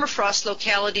with permafrost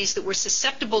localities that were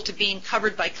susceptible to being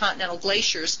covered by continental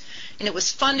glaciers. And it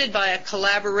was funded by a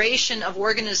collaboration of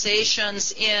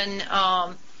organizations in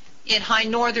high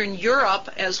northern Europe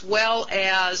as well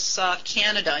as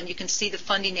Canada, and you can see the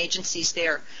funding agencies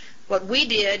there. What we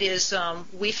did is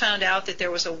we found out that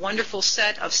there was a wonderful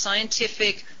set of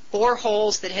scientific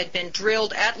boreholes that had been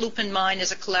drilled at Lupin Mine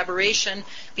as a collaboration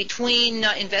between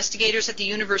investigators at the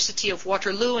University of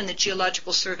Waterloo and the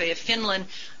Geological Survey of Finland.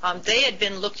 They had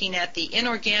been looking at the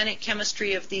inorganic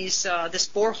chemistry of this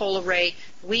borehole array.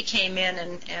 We came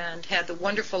in and had the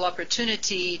wonderful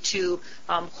opportunity to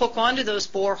hook onto those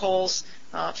boreholes,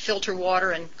 filter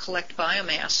water, and collect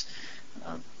biomass.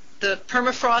 The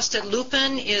permafrost at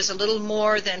Lupin is a little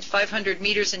more than 500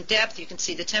 meters in depth. You can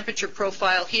see the temperature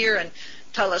profile here, and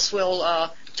Tullis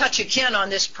will touch again on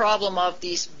this problem of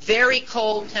these very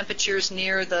cold temperatures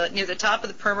near the top of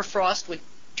the permafrost, which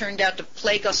turned out to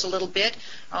plague us a little bit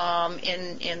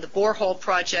in the borehole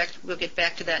project. We'll get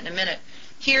back to that in a minute.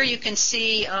 Here you can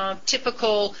see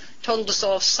typical total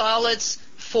dissolved solids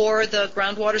for the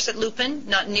groundwaters at Lupin,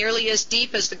 not nearly as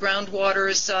deep as the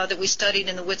groundwaters that we studied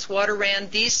in the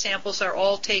Witwatersrand. These samples are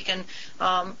all taken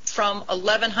from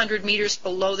 1,100 meters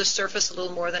below the surface, a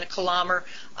little more than a kilometer,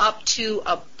 up to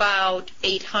about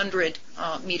 800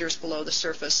 meters below the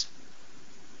surface.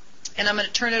 And I'm going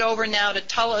to turn it over now to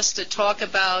Tullis to talk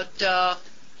about the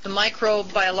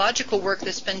microbiological work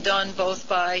that's been done both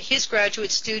by his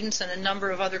graduate students and a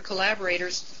number of other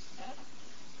collaborators.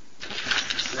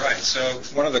 Right, so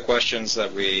one of the questions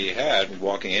that we had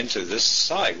walking into this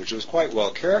site, which was quite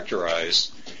well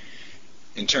characterized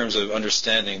in terms of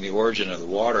understanding the origin of the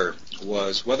water,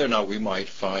 was whether or not we might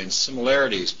find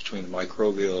similarities between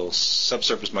the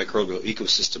subsurface microbial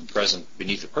ecosystem present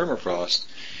beneath the permafrost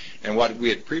and what we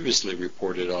had previously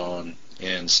reported on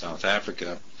in South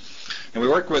Africa. And we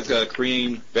worked with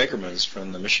Kareem Bakermans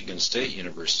from the Michigan State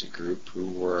University group, who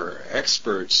were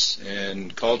experts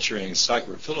in culturing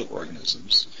psychrophilic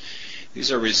organisms.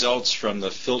 These are results from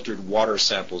the filtered water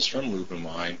samples from Lupin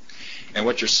Mine. And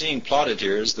what you're seeing plotted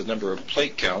here is the number of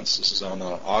plate counts. This is on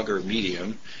an auger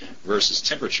medium versus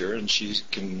temperature, and she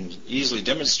can easily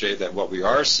demonstrate that what we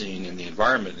are seeing in the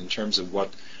environment in terms of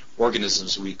what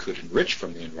organisms we could enrich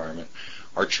from the environment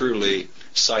are truly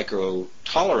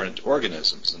psychotolerant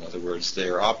organisms. In other words,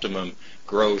 their optimum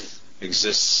growth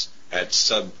exists at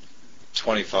sub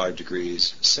 25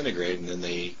 degrees centigrade, and then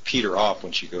they peter off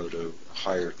once you go to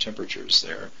higher temperatures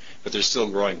there. But they're still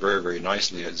growing very, very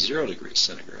nicely at 0 degrees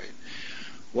centigrade.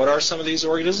 What are some of these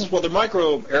organisms? Well, they're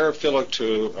micro-aerophilic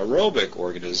to aerobic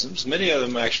organisms. Many of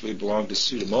them actually belong to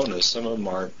Pseudomonas. Some of them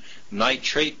are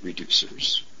nitrate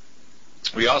reducers.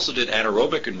 We also did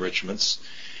anaerobic enrichments,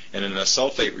 and in a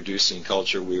sulfate-reducing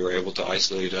culture, we were able to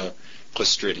isolate a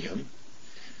Clostridium.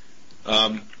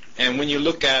 And when you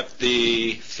look at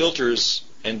the filters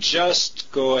and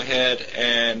just go ahead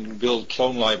and build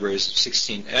clone libraries of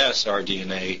 16S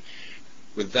rDNA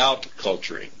without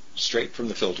culturing, straight from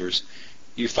the filters,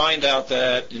 you find out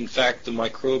that, in fact, the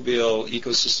microbial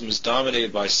ecosystem is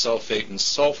dominated by sulfate and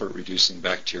sulfur-reducing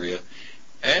bacteria,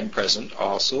 and present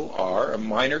also are a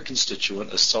minor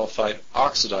constituent of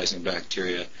sulfite-oxidizing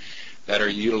bacteria that are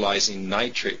utilizing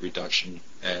nitrate reduction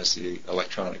as the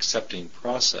electron accepting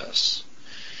process.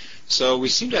 So we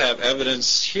seem to have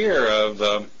evidence here of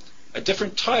a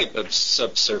different type of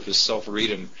subsurface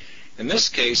sulfuridum. In this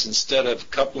case, instead of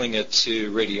coupling it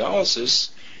to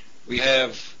radiolysis, we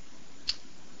have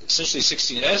essentially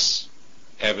 16S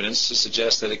evidence to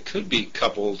suggest that it could be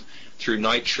coupled through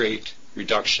nitrate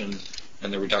reduction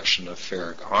and the reduction of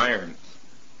ferric iron.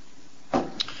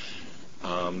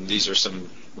 These are some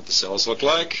what the cells look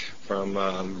like from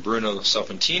Bruno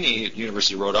Salfantini at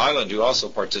University of Rhode Island, who also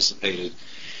participated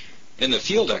in the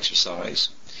field exercise.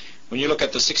 When you look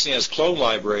at the 16S clone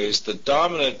libraries, the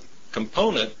dominant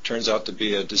component turns out to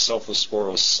be a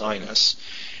disulfosporal sinus.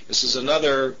 This is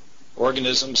another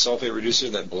organism, sulfate reducer,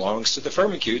 that belongs to the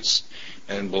firmicutes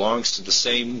and belongs to the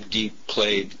same deep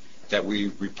clade that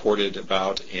we reported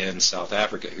about in South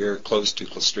Africa, here close to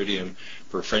Clostridium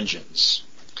perfringens.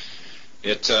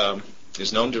 It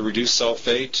is known to reduce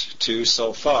sulfate to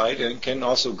sulfide and can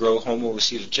also grow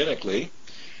homoacetogenically,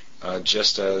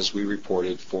 just as we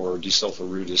reported for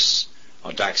Desulfurudis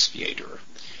audaxviator.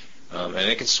 And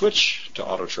it can switch to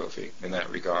autotrophy in that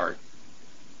regard.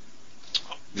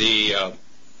 The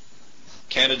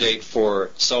candidate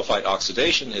for sulfite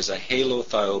oxidation is a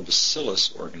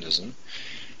halothiobacillus organism.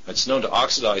 It's known to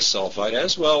oxidize sulfite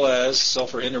as well as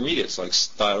sulfur intermediates like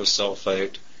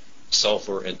thiosulfate,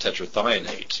 sulfur, and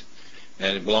tetrathionate.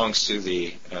 And it belongs to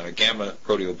the gamma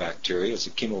proteobacteria. It's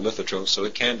a chemolithotroph, so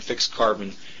it can fix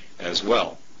carbon as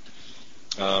well.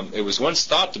 It was once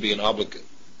thought to be an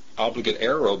obligate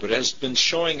aerobe, but it has been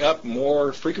showing up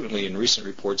more frequently in recent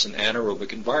reports in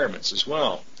anaerobic environments as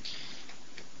well.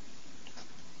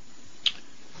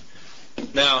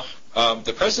 Now,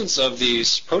 the presence of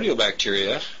these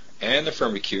proteobacteria and the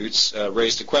firmicutes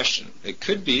raised a question. It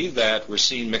could be that we're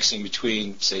seeing mixing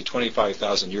between, say,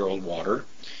 25,000-year-old water,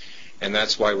 and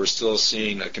that's why we're still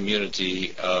seeing a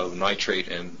community of nitrate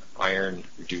and iron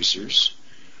reducers.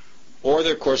 Or,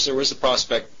 of course, there was the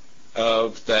prospect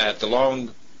of that the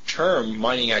long-term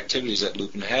mining activities at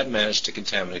Lupin had managed to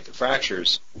contaminate the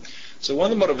fractures. So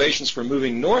one of the motivations for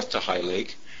moving north to High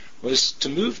Lake was to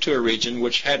move to a region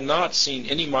which had not seen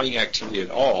any mining activity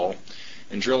at all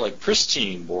and drill a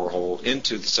pristine borehole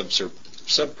into the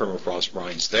subpermafrost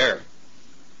brines there.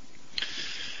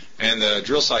 And the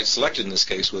drill site selected in this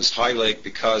case was High Lake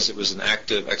because it was an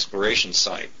active exploration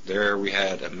site. There we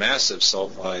had a massive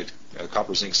sulfide,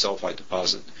 copper zinc sulfide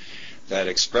deposit that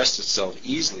expressed itself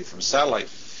easily from satellite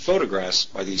photographs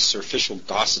by these surficial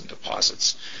Dawson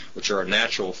deposits, which are a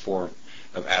natural form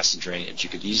of acid drainage. You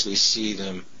could easily see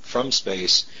them from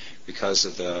space because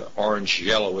of the orange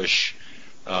yellowish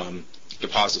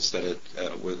deposits that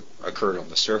occurred on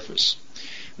the surface.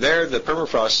 There, the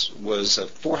permafrost was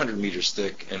 400 meters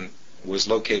thick and was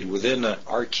located within an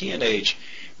Archean age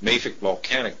mafic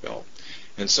volcanic belt.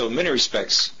 And so in many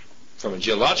respects, from a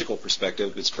geological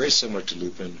perspective, it's very similar to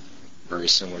Lupin, very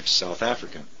similar to South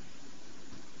Africa.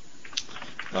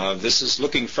 This is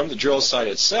looking from the drill site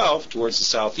itself towards the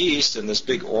southeast, and this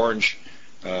big orange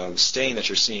stain that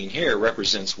you're seeing here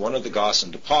represents one of the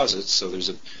Gaussian deposits. So there's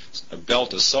a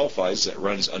belt of sulfides that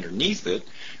runs underneath it.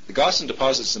 The Gaussian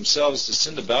deposits themselves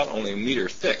descend about only a meter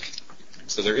thick.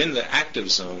 So they're in the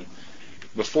active zone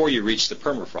before you reach the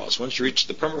permafrost. Once you reach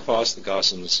the permafrost, the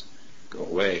Gaussians go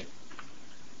away.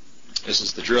 This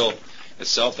is the drill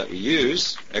itself that we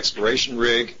use, exploration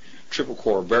rig, triple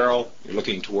core barrel. You're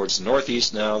looking towards the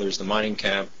northeast now. There's the mining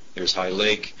camp. There's High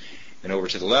Lake. And over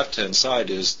to the left-hand side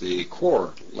is the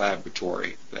core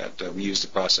laboratory that we use to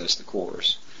process the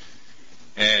cores.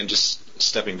 And just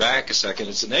stepping back a second,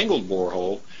 it's an angled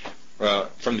borehole.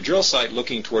 From the drill site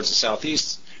looking towards the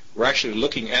southeast, we're actually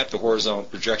looking at the horizontal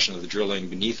projection of the drilling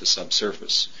beneath the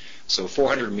subsurface. So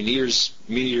 400 meters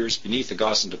beneath the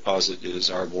Gaussian deposit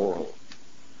is our borehole.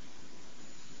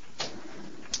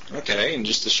 Okay, and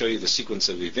just to show you the sequence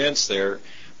of events there,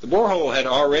 the borehole had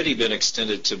already been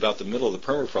extended to about the middle of the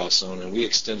permafrost zone, and we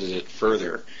extended it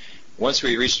further. Once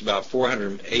we reached about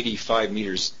 485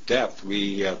 meters depth,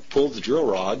 we pulled the drill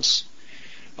rods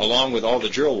along with all the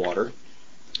drill water.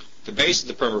 The base of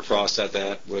the permafrost at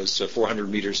that was 400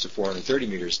 meters to 430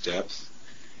 meters depth.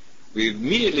 We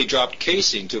immediately dropped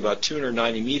casing to about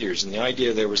 290 meters, and the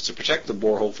idea there was to protect the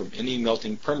borehole from any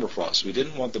melting permafrost. We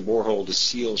didn't want the borehole to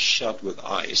seal shut with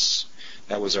ice.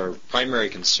 That was our primary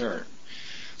concern.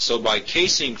 So by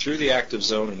casing through the active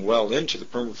zone and well into the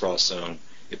permafrost zone,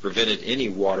 it prevented any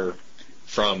water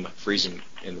from freezing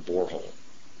in the borehole.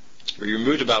 We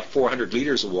removed about 400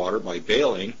 liters of water by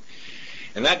bailing,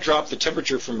 and that dropped the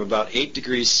temperature from about 8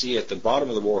 degrees C at the bottom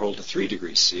of the borehole to 3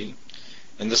 degrees C.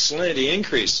 And the salinity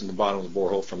increased in the bottom of the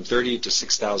borehole from 30 to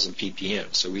 6,000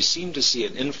 ppm. So we seem to see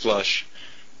an inflush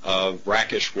of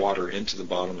brackish water into the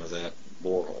bottom of that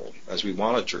borehole as we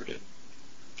monitored it.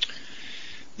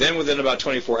 Then within about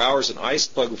 24 hours, an ice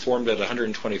plug formed at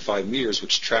 125 meters,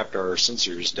 which trapped our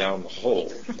sensors down the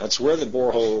hole. That's where the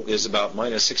borehole is about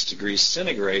minus 6 degrees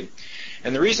centigrade.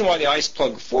 And the reason why the ice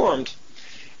plug formed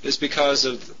is because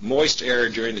of moist air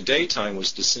during the daytime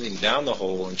was descending down the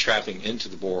hole and trapping into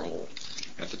the borehole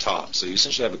at the top. So you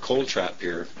essentially have a cold trap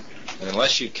here, and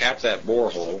unless you cap that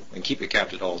borehole and keep it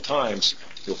capped at all times,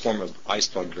 you'll form an ice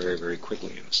plug very, very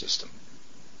quickly in the system.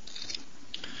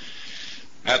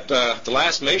 At the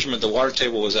last measurement, the water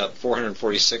table was at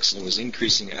 446 and was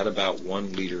increasing at about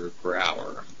 1 liter per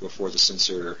hour before the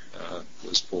sensor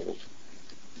was pulled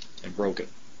and broken.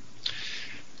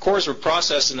 Cores were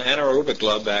processed in an anaerobic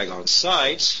glove bag on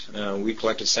site. We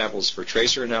collected samples for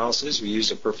tracer analysis. We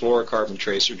used a perfluorocarbon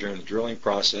tracer during the drilling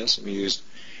process. We used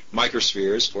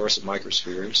microspheres, fluorescent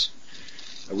microspheres.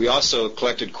 We also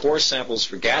collected core samples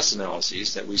for gas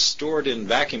analyses that we stored in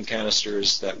vacuum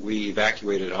canisters that we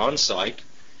evacuated on site.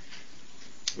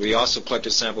 We also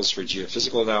collected samples for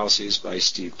geophysical analyses by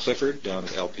Steve Clifford down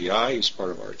at LPI, who's part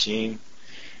of our team.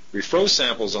 We froze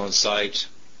samples on site,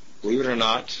 believe it or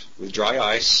not, with dry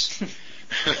ice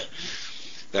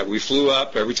that we flew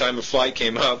up every time a flight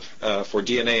came up for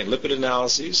DNA and lipid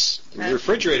analyses. We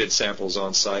refrigerated samples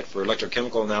on site for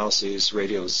electrochemical analyses,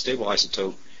 radio-stable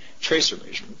isotope tracer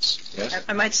measurements. Yes?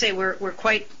 I might say we're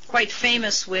quite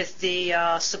famous with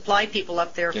the supply people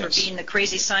up there for being the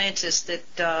crazy scientists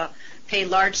that pay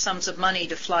large sums of money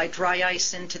to fly dry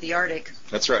ice into the Arctic.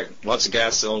 That's right. Lots of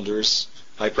gas cylinders,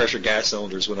 high-pressure gas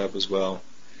cylinders went up as well.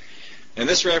 And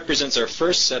this represents our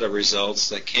first set of results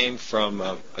that came from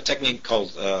a technique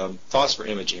called phosphor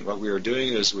imaging. What we were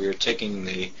doing is we were taking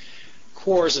the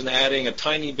cores and adding a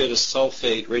tiny bit of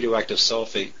sulfate, radioactive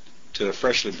sulfate, to a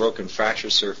freshly broken fracture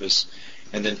surface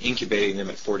and then incubating them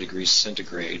at 4 degrees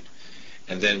centigrade.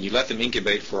 And then you let them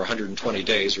incubate for 120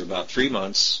 days, or about 3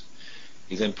 months.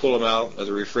 You then pull them out of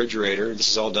the refrigerator. This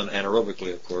is all done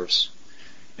anaerobically, of course.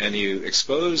 And you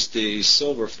expose the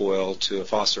silver foil to a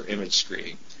phosphor image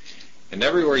screen. And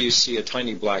everywhere you see a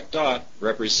tiny black dot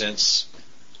represents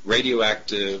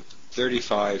radioactive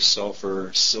 35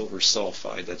 sulfur silver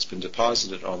sulfide that's been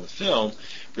deposited on the film,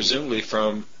 presumably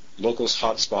from local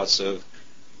hotspots of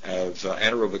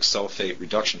anaerobic sulfate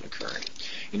reduction occurring.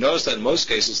 You notice that in most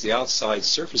cases the outside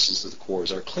surfaces of the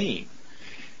cores are clean.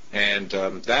 And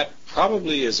that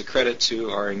probably is a credit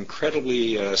to our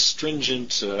incredibly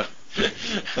stringent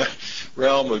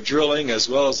realm of drilling, as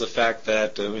well as the fact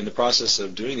that in the process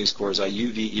of doing these cores, I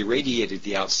UV irradiated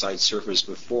the outside surface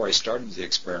before I started the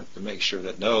experiment to make sure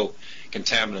that no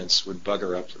contaminants would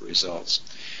bugger up the results.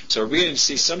 So we're beginning to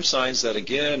see some signs that,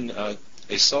 again, a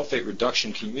sulfate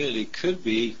reduction community could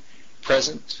be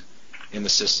present in the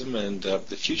system, and the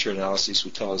future analyses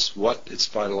will tell us what its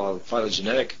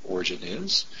phylogenetic origin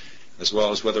is, as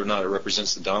well as whether or not it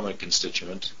represents the dominant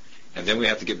constituent. And then we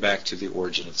have to get back to the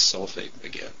origin of the sulfate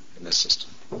again in this system.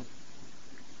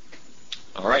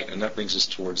 All right, and that brings us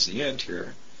towards the end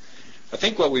here. I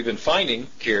think what we've been finding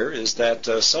here is that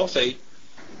sulfate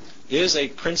is a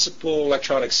principal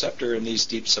electron acceptor in these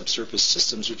deep subsurface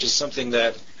systems, which is something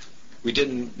that we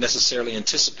didn't necessarily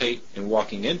anticipate in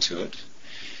walking into it.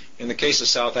 In the case of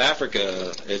South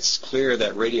Africa, it's clear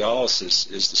that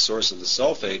radiolysis is the source of the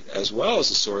sulfate, as well as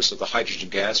the source of the hydrogen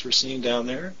gas we're seeing down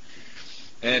there.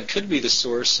 and could be the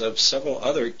source of several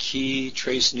other key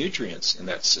trace nutrients in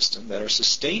that system that are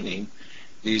sustaining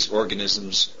these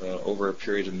organisms over a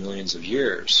period of millions of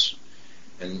years.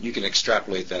 And you can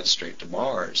extrapolate that straight to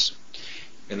Mars.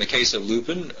 In the case of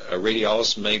lupin,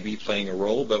 radiolysis may be playing a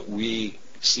role, but we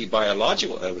see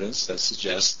biological evidence that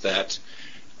suggests that,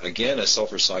 again, a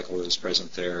sulfur cycle is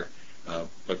present there,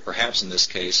 but perhaps in this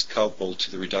case coupled to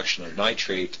the reduction of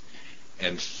nitrate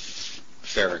and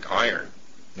ferric iron.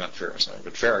 Not ferrous iron,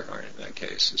 but ferric iron in that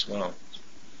case as well.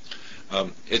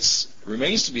 It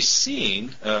remains to be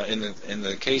seen in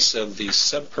the case of the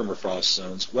subpermafrost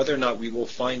zones whether or not we will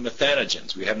find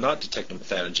methanogens. We have not detected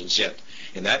methanogens yet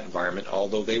in that environment,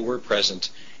 although they were present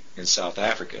in South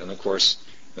Africa. And of course,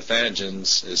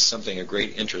 methanogens is something of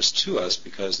great interest to us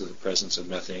because of the presence of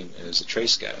methane as a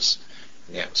trace gas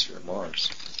in the atmosphere of Mars.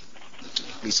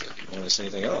 Lisa, do you want to say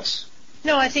anything else?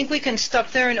 No, I think we can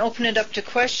stop there and open it up to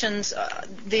questions.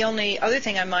 The only other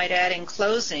thing I might add in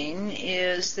closing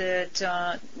is that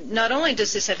not only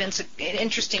does this have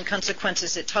interesting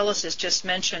consequences that Tullis has just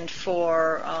mentioned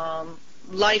for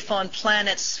life on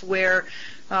planets where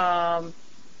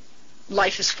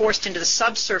life is forced into the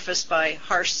subsurface by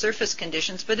harsh surface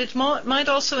conditions, but it might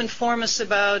also inform us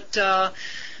about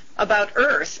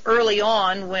Earth early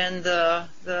on when the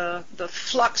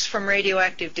flux from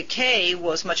radioactive decay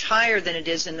was much higher than it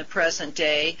is in the present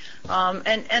day,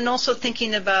 and also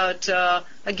thinking about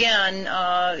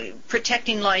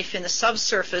protecting life in the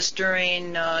subsurface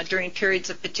during periods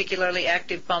of particularly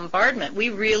active bombardment. We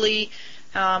really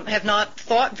have not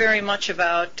thought very much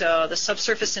about the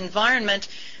subsurface environment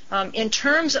in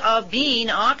terms of being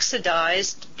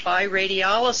oxidized by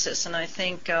radiolysis, and I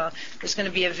think there's going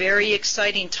to be a very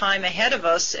exciting time ahead of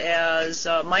us as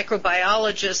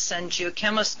microbiologists and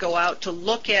geochemists go out to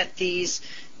look at these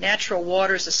natural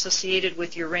waters associated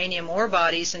with uranium ore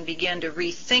bodies and begin to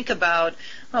rethink about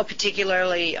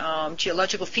particularly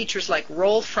geological features like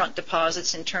roll front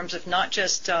deposits in terms of not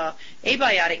just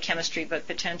abiotic chemistry but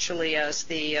potentially as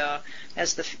the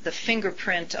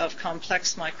fingerprint of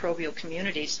complex microbial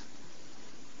communities.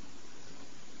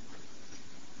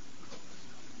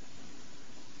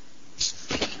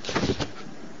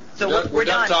 So we're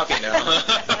done talking now.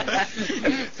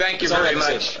 Thank you very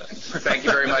much. Thank you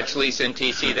very much, Lisa and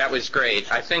TC. That was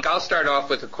great. I think I'll start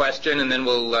off with a question, and then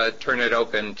we'll turn it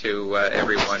open to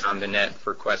everyone on the net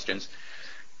for questions.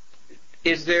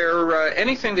 Is there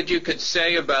anything that you could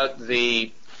say about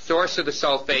the source of the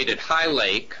sulfate at High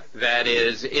Lake? That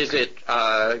is it?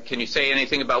 Can you say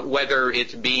anything about whether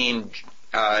it's being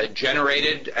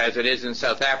generated, as it is in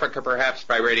South Africa, perhaps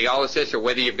by radiolysis, or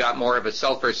whether you've got more of a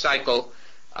sulfur cycle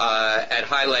at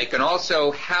High Lake? And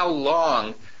also, how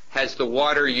long has the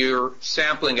water you're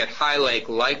sampling at High Lake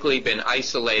likely been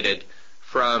isolated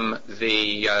from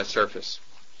the surface?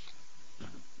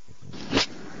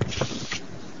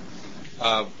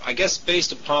 I guess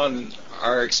based upon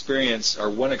our experience, our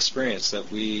one experience that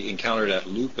we encountered at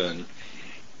Lupin,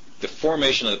 the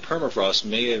formation of the permafrost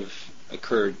may have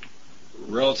occurred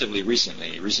relatively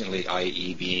recently,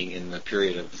 i.e. being in the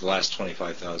period of the last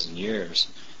 25,000 years.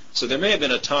 So there may have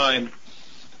been a time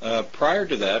prior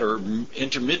to that, or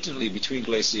intermittently between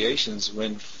glaciations,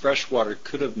 when fresh water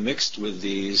could have mixed with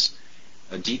these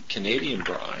deep Canadian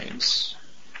brines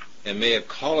and may have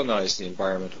colonized the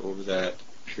environment over that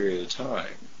period of time.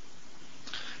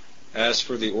 As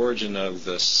for the origin of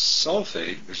the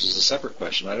sulfate, which is a separate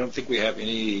question, I don't think we have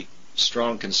any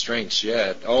strong constraints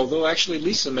yet, although actually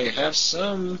Lisa may have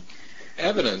some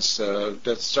evidence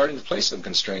that's starting to place some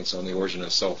constraints on the origin of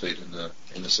sulfate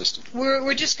in the system.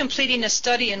 We're just completing a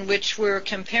study in which we're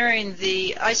comparing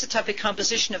the isotopic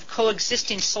composition of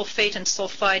coexisting sulfate and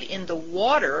sulfide in the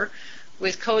water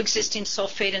with coexisting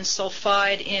sulfate and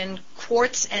sulfide in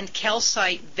quartz and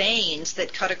calcite veins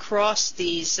that cut across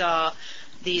these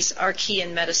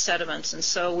Archean metasediments. And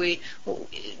so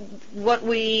what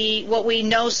we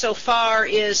know so far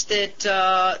is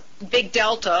that big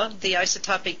delta, the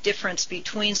isotopic difference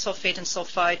between sulfate and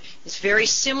sulfide, is very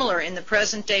similar in the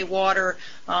present day water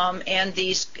and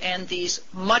these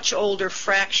much older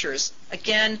fractures.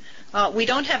 Again, we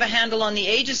don't have a handle on the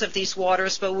ages of these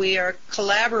waters, but we are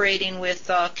collaborating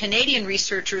with Canadian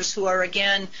researchers who are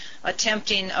again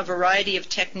attempting a variety of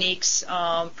techniques,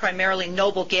 primarily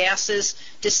noble gases,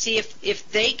 to see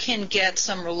if they can get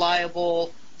some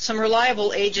reliable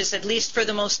ages, at least for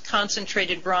the most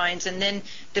concentrated brines, and then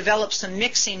develop some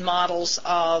mixing models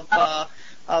of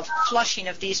flushing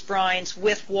of these brines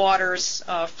with waters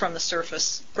from the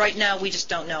surface. Right now, we just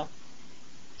don't know.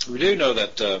 We do know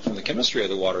that from the chemistry of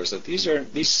the waters that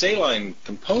these saline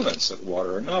components of the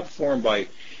water are not formed by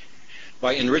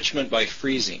by enrichment by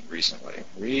freezing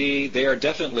recently. They are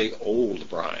definitely old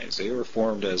brines. They were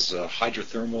formed as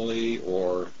hydrothermally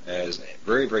or as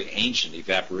very, very ancient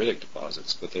evaporitic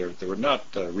deposits, but they were not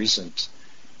recent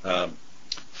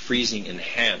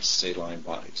freezing-enhanced saline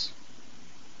bodies.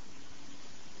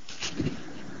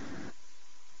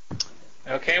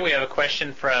 Okay, we have a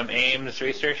question from Ames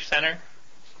Research Center.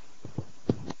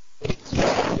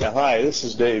 Yeah, hi, this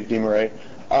is Dave DeMarais.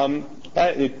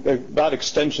 About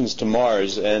extensions to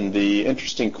Mars and the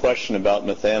interesting question about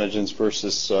methanogens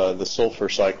versus the sulfur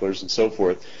cyclers and so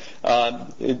forth.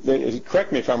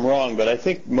 Correct me if I'm wrong, but I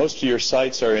think most of your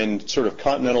sites are in sort of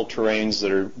continental terrains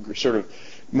that are sort of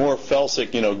more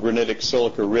felsic, granitic,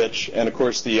 silica rich, and of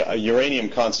course the uranium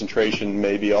concentration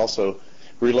may be also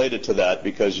related to that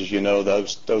because, as you know,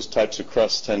 those types of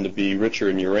crusts tend to be richer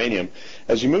in uranium.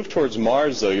 As you move towards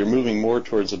Mars, though, you're moving more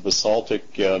towards a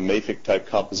basaltic, mafic type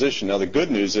composition. Now, the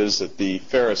good news is that the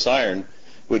ferrous iron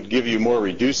would give you more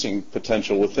reducing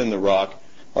potential within the rock.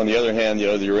 On the other hand,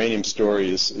 the uranium story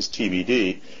is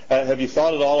TBD. Have you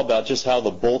thought at all about just how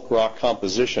the bulk rock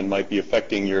composition might be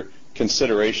affecting your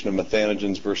consideration of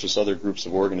methanogens versus other groups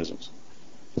of organisms?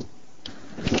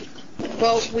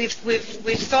 Well, we've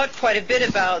thought quite a bit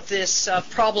about this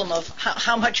problem of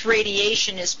how much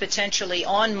radiation is potentially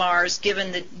on Mars,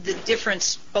 given the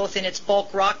difference both in its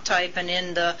bulk rock type and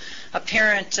in the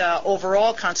apparent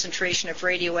overall concentration of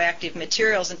radioactive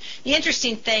materials. And the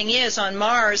interesting thing is, on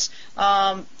Mars,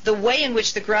 the way in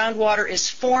which the groundwater is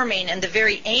forming and the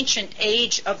very ancient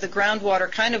age of the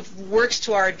groundwater kind of works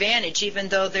to our advantage, even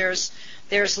though there's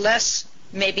less,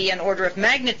 maybe an order of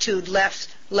magnitude less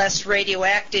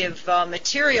radioactive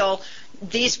material.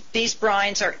 These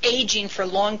brines are aging for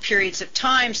long periods of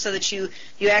time, so that you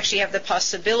actually have the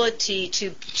possibility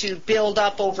to build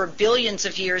up over billions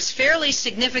of years fairly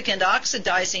significant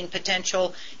oxidizing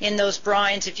potential in those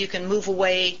brines if you can move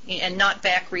away and not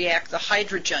back react the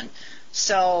hydrogen.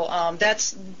 So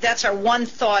that's our one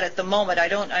thought at the moment. I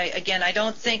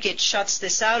don't think it shuts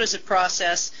this out as a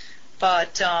process.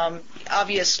 But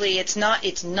obviously, it's not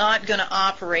going to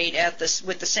operate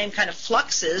with the same kind of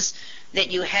fluxes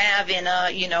that you have in a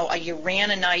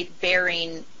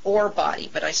uraninite-bearing ore body.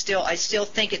 But I still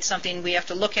think it's something we have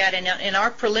to look at. And in our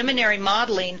preliminary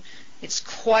modeling, it's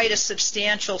quite a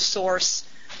substantial source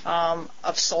of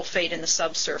sulfate in the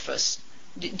subsurface.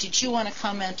 Did you want to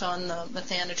comment on the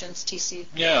methanogens, TC?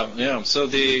 Yeah. So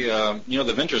the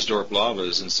Ventersdorp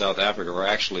lavas in South Africa were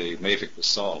actually mafic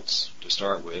basalts to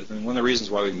start with, and one of the reasons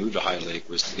why we moved to High Lake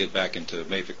was to get back into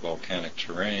mafic volcanic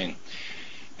terrain.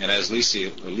 And as Lisa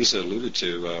alluded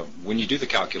to, when you do the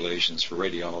calculations for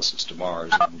radiolysis to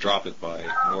Mars and drop it by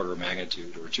an order of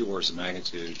magnitude or 2 orders of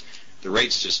magnitude, the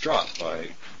rates just drop by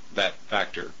that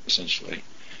factor, essentially.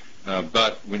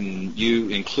 But when you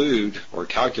include or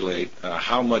calculate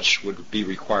how much would be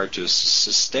required to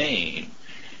sustain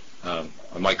a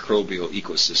microbial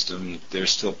ecosystem, there's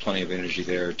still plenty of energy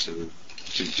there to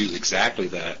do exactly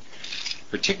that.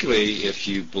 Particularly if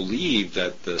you believe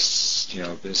that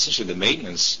essentially the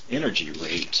maintenance energy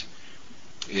rate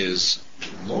is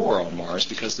lower on Mars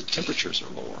because the temperatures are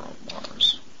lower on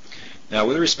Mars. Now,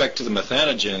 with respect to the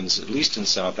methanogens, at least in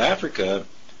South Africa,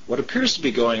 what appears to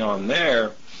be going on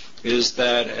there is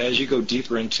that as you go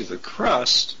deeper into the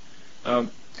crust,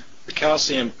 the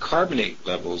calcium carbonate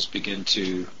levels begin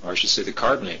to, or I should say the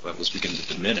carbonate levels begin to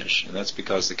diminish, and that's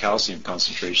because the calcium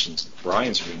concentrations in the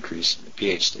brines are increased and the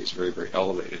pH stays very, very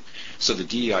elevated. So the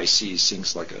DEIC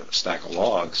sinks like a stack of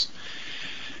logs.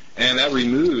 And that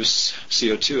removes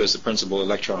CO2 as the principal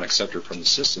electron acceptor from the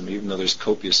system, even though there's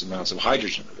copious amounts of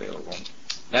hydrogen available.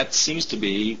 That seems to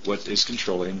be what is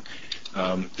controlling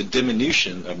the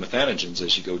diminution of methanogens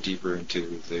as you go deeper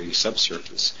into the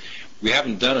subsurface. We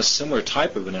haven't done a similar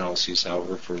type of analysis,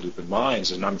 however, for lupin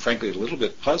mines, and I'm frankly a little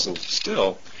bit puzzled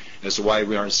still as to why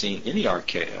we aren't seeing any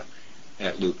archaea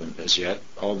at lupin as yet,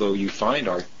 although you find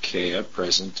archaea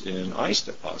present in ice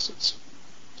deposits.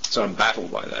 So I'm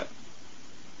baffled by that.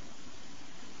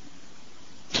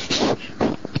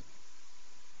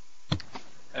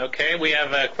 Okay, we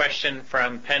have a question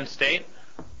from Penn State.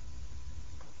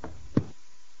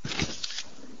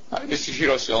 This is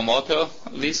Hiroshi Omoto.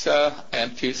 Lisa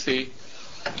and TC,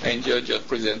 I enjoyed your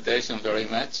presentation very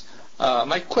much.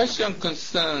 My question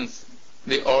concerns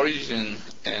the origin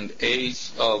and age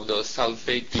of the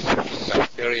sulfate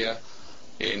bacteria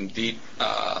in deep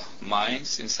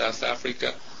mines in South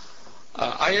Africa.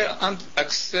 I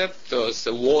accept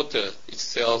the water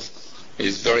itself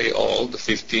is very old,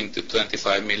 15 to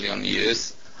 25 million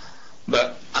years,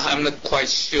 but I'm not quite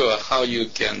sure how you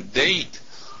can date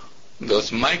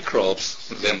those microbes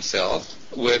themselves,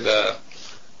 whether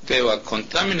they were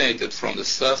contaminated from the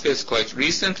surface quite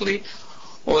recently,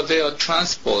 or they are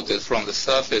transported from the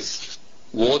surface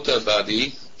water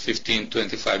body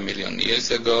 15-25 million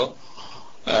years ago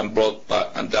and brought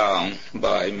down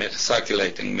by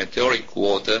circulating meteoric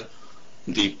water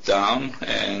deep down,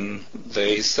 and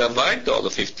they survived all the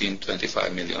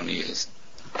 15-25 million years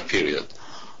period.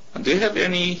 Do you have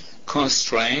any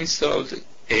constraints of the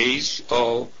age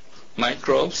of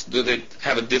microbes? Do they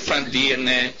have a different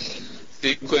DNA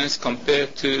sequence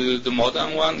compared to the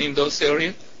modern one in those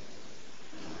areas?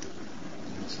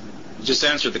 You just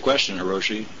answered the question,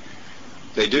 Hiroshi.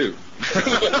 They do.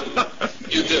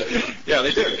 You do? Yeah,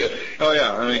 they do. Oh,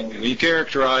 yeah. I mean, when you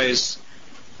characterize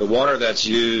the water that's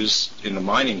used in the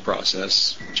mining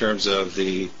process in terms of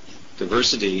the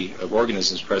diversity of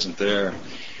organisms present there,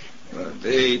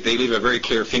 they leave a very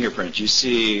clear fingerprint. You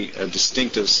see a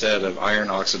distinctive set of iron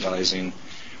oxidizing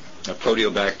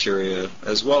proteobacteria,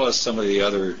 as well as some of the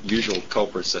other usual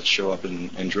culprits that show up in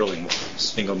drilling wells,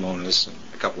 Sphingommonas and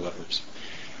a couple others.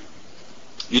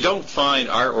 You don't find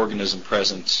our organism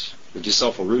present, the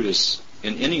Desulfurutis,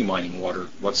 in any mining water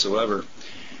whatsoever.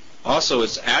 Also,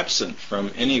 it's absent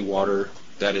from any water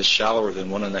that is shallower than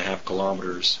 1.5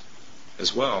 kilometers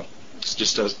as well. It's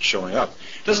just showing up.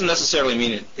 It doesn't necessarily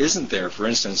mean it isn't there. For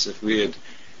instance, if we had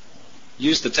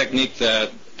used the technique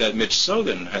that Mitch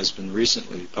Sogan has been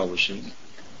recently publishing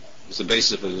as the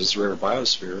basis of his rare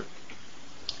biosphere,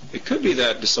 it could be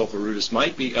that Desulfurutis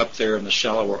might be up there in the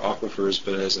shallower aquifers,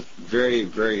 but as a very,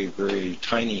 very, very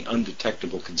tiny,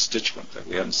 undetectable constituent that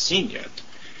we haven't seen yet.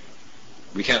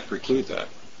 We can't preclude that.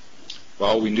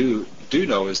 All we do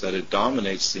know is that it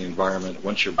dominates the environment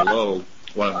once you're below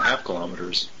 1.5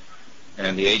 kilometers,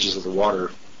 and the ages of the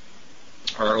water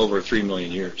are over 3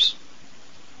 million years.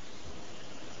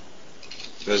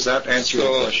 Does that answer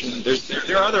your question?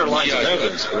 There are other lines of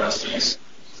evidence, for instance.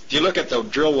 If you look at the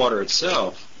drill water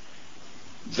itself,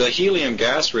 the helium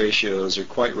gas ratios are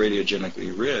quite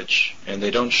radiogenically rich, and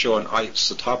they don't show an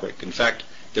isotopic. In fact,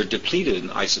 they're depleted in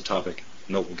isotopic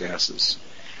noble gases.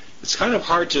 It's kind of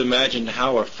hard to imagine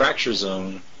how a fracture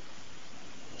zone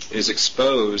is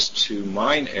exposed to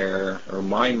mine air or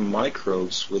mine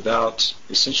microbes without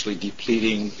essentially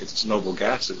depleting its noble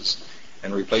gases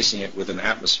and replacing it with an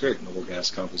atmospheric noble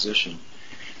gas composition.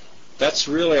 That's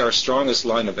really our strongest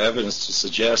line of evidence to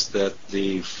suggest that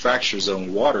the fracture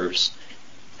zone waters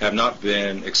have not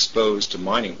been exposed to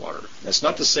mining water. That's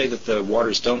not to say that the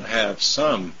waters don't have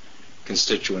some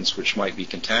constituents which might be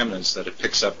contaminants that it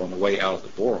picks up on the way out of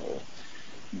the borehole.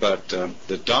 But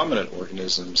the dominant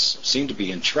organisms seem to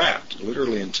be entrapped,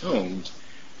 literally entombed,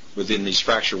 within these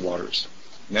fracture waters.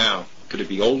 Now, could it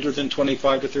be older than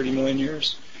 25 to 30 million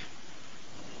years?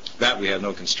 That we have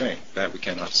no constraint. That we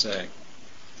cannot say.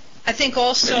 I think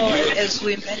also, as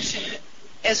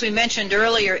we mentioned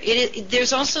earlier,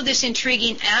 there's also this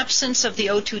intriguing absence of the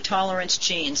O2 tolerance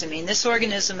genes. I mean, this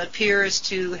organism appears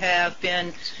to have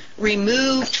been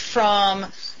removed from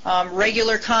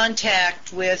regular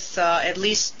contact with at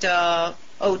least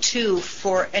O2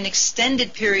 for an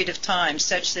extended period of time,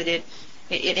 such that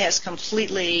it has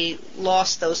completely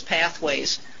lost those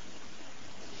pathways.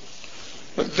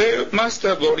 But they must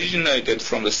have originated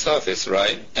from the surface,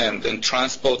 right, and then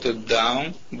transported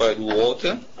down by the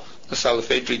water, the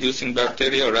sulfate-reducing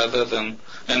bacteria,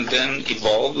 and then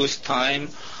evolved with time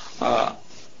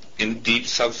in deep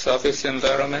subsurface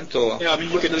environment? Or yeah, I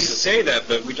mean, you can say that,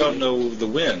 but we don't know the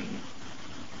when.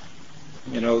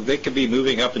 You know, they could be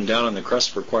moving up and down in the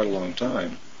crust for quite a long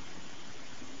time.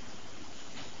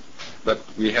 But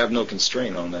we have no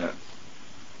constraint on that.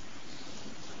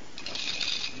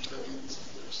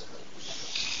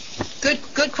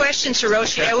 Good question,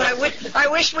 Hiroshi. I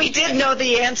wish we did know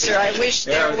the answer. I wish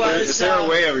there was. Is there a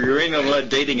way of uranium lead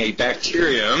dating a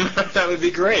bacterium? That would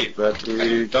be great, but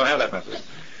we don't have that method.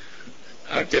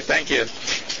 Okay, thank you.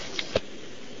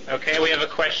 Okay, we have a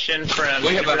question from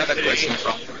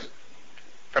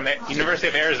from University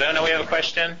of Arizona. We have a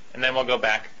question, and then we'll go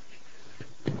back.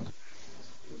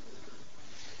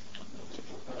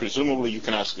 Presumably, you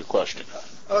can ask a question.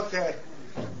 Okay,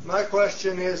 my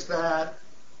question is that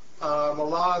a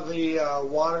lot of the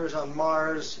waters on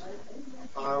Mars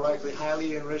are likely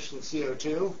highly enriched in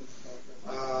CO2.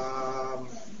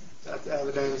 That's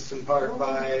evidenced in part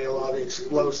by a lot of the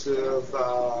explosive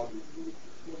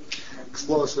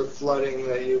flooding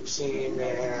that you've seen,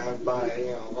 and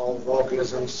by all the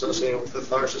volcanism associated with the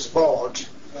Tharsis Bulge.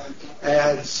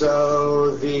 And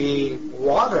so the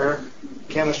water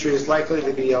chemistry is likely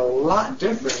to be a lot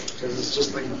different because it's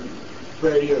just like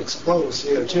radio-exposed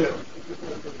CO2.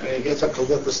 And it gets up to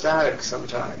lithostatic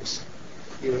sometimes,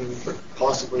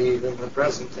 possibly even in the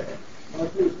present day.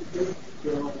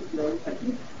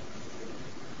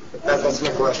 That's my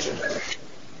question.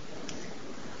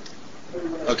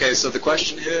 Okay, so the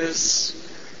question is,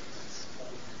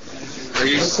 are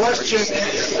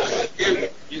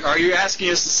you asking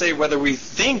us to say whether we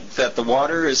think that the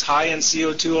water is high in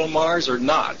CO2 on Mars or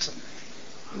not?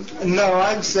 No,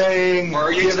 I'm saying... Or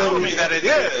are you telling me that it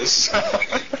is?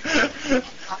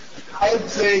 I'm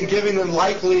saying, given the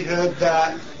likelihood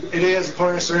that it is,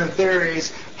 according to certain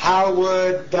theories, how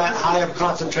would that high of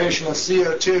concentration of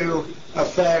CO2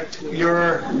 affect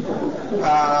your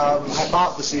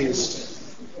hypotheses?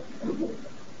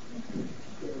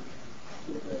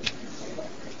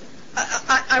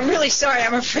 I'm really sorry.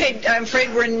 I'm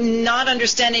afraid we're not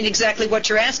understanding exactly what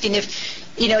you're asking.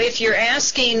 If you're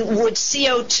asking would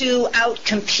CO2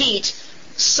 outcompete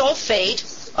sulfate,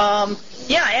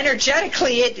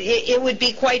 energetically it would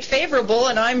be quite favorable,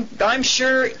 and I'm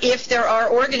sure if there are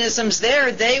organisms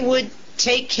there, they would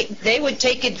take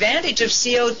advantage of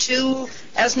CO2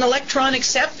 as an electron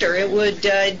acceptor.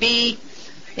 It'd be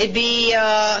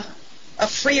a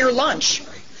freer lunch.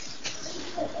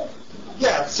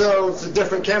 Yeah, so it's a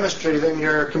different chemistry than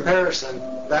your comparison.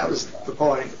 That was the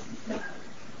point.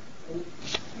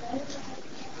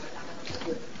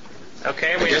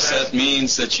 Okay, I guess that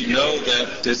means that you know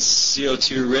that it's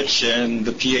CO2 rich and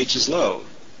the pH is low.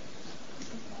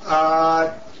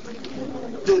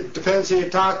 Depends who you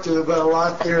talk to, but a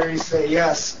lot of theories say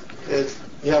yes,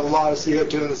 you have a lot of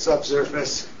CO2 in the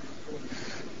subsurface,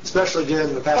 especially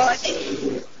during the past.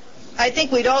 Well, I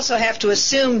think we'd also have to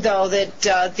assume, though,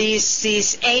 that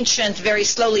these ancient, very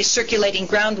slowly circulating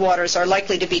groundwaters are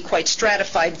likely to be quite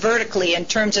stratified vertically in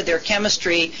terms of their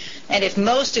chemistry. And if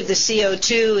most of the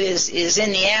CO2 is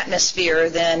in the atmosphere,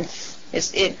 then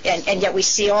and yet we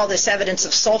see all this evidence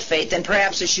of sulfate, then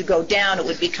perhaps as you go down, it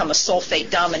would become a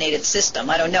sulfate-dominated system.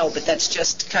 I don't know, but that's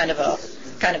just kind of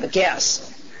a guess.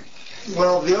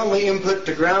 Well, the only input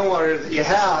to groundwater that you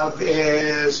have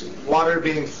is water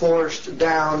being forced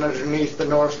down underneath the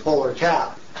North Polar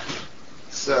Cap.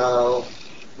 So,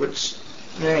 which,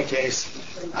 in any case,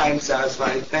 I'm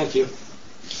satisfied. Thank you.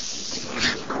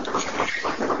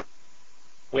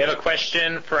 We have a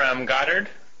question from Goddard.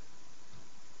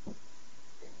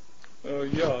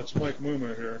 It's Mike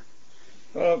Moomer here.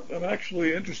 I'm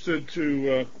actually interested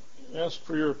to ask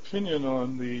for your opinion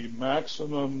on the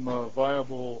maximum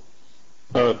viable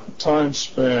time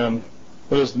span,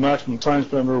 that is the maximum time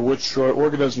span over which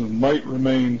organisms might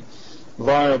remain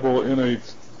viable in a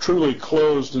truly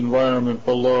closed environment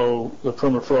below the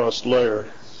permafrost layer.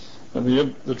 And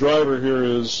the driver here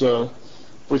is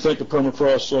we think the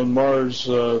permafrost on Mars,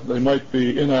 they might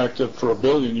be inactive for 1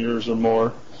 billion years or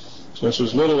more, since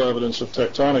there's little evidence of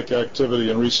tectonic activity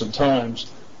in recent times.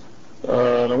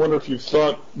 And I wonder if you've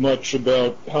thought much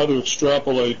about how to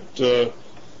extrapolate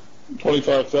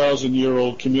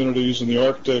 25,000-year-old communities in the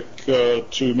Arctic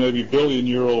to maybe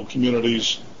billion-year-old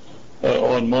communities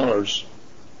on Mars.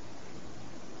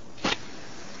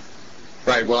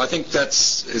 Right. Well, I think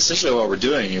that's essentially what we're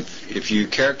doing. If you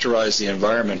characterize the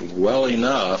environment well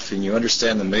enough and you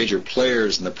understand the major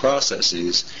players and the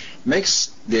processes, it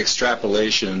makes the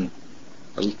extrapolation,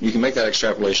 you can make that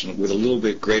extrapolation with a little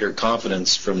bit greater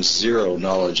confidence from zero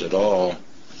knowledge at all.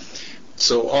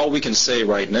 So all we can say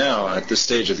right now at this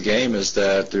stage of the game is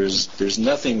that there's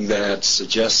nothing that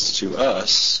suggests to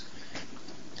us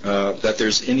that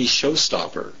there's any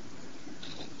showstopper.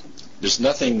 There's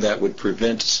nothing that would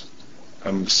prevent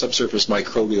a subsurface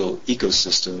microbial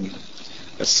ecosystem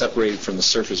that's separated from the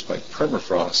surface by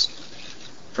permafrost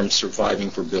from surviving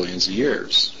for billions of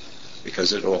years,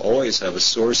 because it will always have a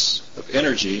source of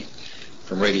energy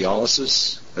from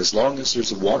radiolysis as long as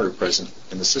there's water present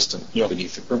in the system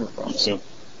beneath the permafrost. Yeah.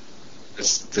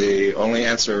 It's the only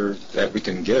answer that we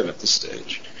can give at this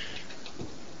stage.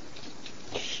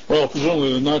 Well,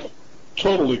 presumably they're not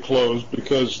totally closed,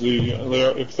 because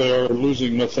if they are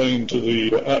losing methane to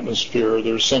the atmosphere,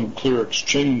 there's some clear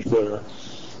exchange there.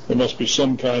 There must be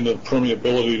some kind of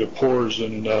permeability to pores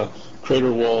in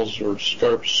crater walls or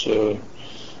scarps, so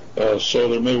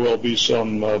there may well be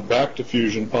some back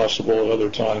diffusion possible at other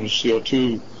times,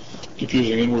 CO2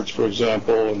 diffusing inwards, for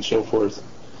example, and so forth.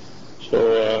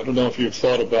 So I don't know if you've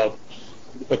thought about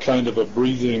a kind of a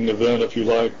breathing event, if you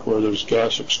like, where there's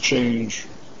gas exchange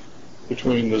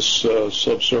between this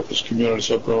subsurface community,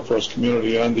 subpermafrost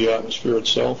community, and the atmosphere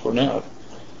itself, or not?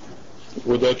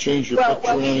 Would that change your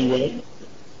picture in any way?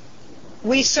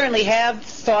 We certainly have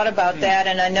thought about that,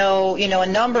 and I know, a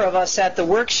number of us at the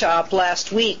workshop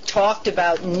last week talked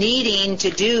about needing to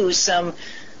do some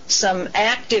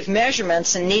active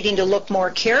measurements and needing to look more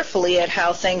carefully at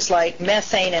how things like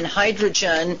methane and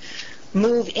hydrogen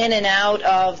move in and out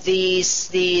of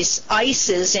these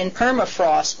ices in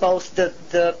permafrost, both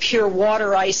the pure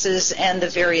water ices and the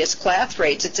various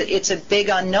clathrates. It's a big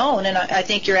unknown, and I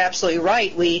think you're absolutely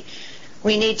right. We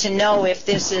need to know if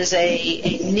this is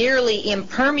a nearly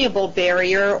impermeable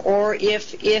barrier, or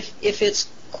if it's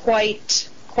quite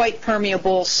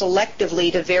permeable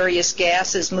selectively to various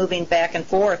gases moving back and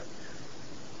forth.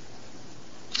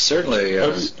 Certainly,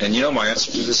 and you know my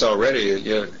answer to this already.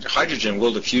 Hydrogen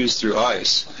will diffuse through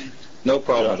ice, no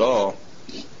problem at all.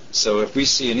 So if we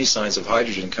see any signs of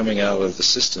hydrogen coming out of the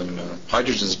system,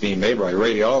 hydrogen is being made by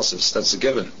radiolysis. That's a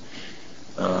given.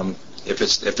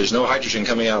 If there's no hydrogen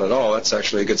coming out at all, that's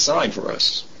actually a good sign for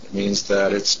us. It means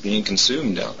that it's being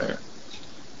consumed down there.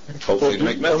 Hopefully to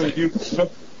make methane.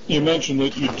 You mentioned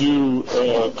that you do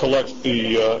collect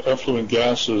the effluent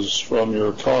gases from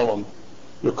your column,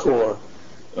 your core.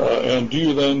 And do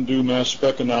you then do mass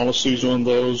spec analyses on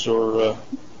those, or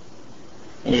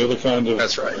any other kind of...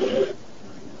 That's right.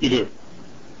 You do.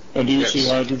 And do you Yes. see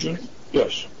hydrogen?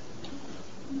 Yes.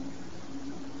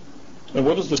 And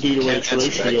what is the D to H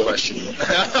ratio? Question.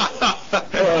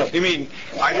 You mean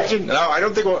hydrogen? No, I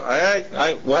don't think we'll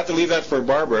have to leave that for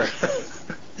Barbara.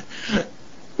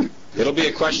 It'll be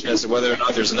a question as to whether or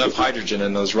not there's enough hydrogen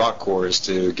in those rock cores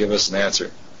to give us an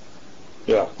answer.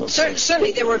 Yeah.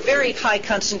 Certainly, there were very high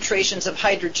concentrations of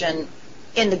hydrogen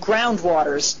in the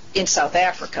groundwaters in South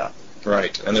Africa.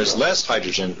 Right, and there's less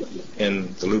hydrogen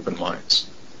in the Lupin mines.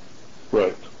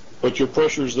 Right. But your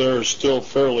pressures there are still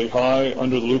fairly high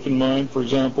under the Lupin mine, for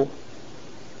example?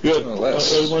 Yeah.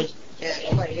 Less. Quite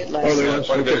a bit less.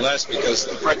 Quite a bit less, because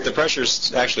the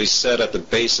pressure's actually set at the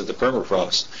base of the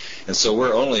permafrost, and so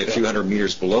we're only a few hundred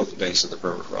meters below the base of the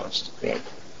permafrost.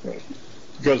 Right.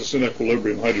 Because it's in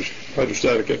equilibrium,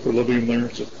 hydrostatic equilibrium there.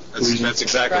 That's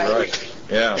exactly right.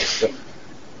 Yeah.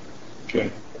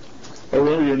 Okay. I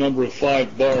remember your number of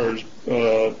 5 bars,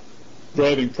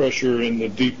 driving pressure in the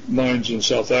deep mines in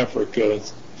South Africa.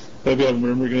 Maybe I'm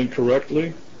remembering it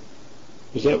incorrectly.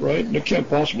 Is that right? It can't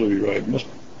possibly be right.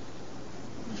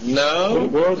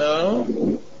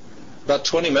 No. About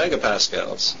 20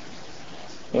 megapascals.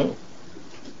 Oh.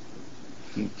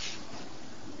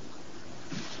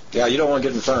 Yeah, you don't want to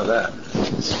get in front of that.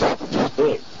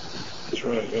 Really? That's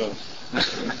right, yeah.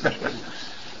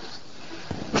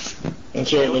 And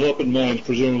so in the Lupin mines,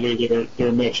 presumably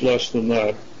they're much less than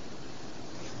that.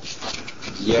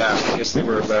 Yeah, I guess they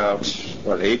were about,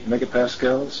 8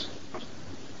 megapascals? I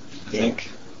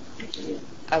think.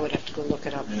 I would have to go look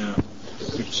it up. Yeah.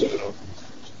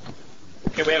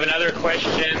 Okay, we have another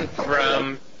question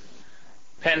from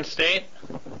Penn State.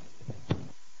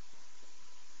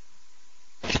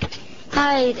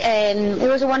 Hi, it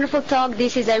was a wonderful talk.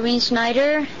 This is Irene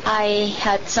Schneider. I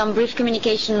had some brief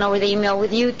communication over the email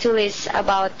with you, Tulis,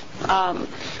 about I'm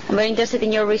very interested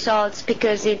in your results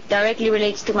because it directly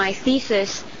relates to my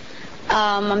thesis.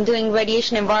 I'm doing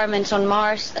radiation environments on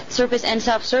Mars, surface and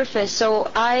subsurface.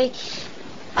 So I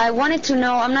wanted to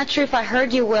know, I'm not sure if I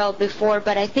heard you well before,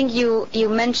 but I think you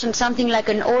mentioned something like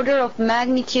an order of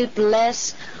magnitude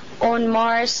less on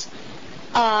Mars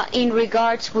in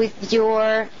regards with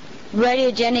your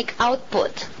radiogenic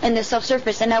output in the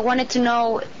subsurface, and I wanted to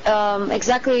know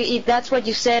exactly if that's what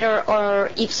you said,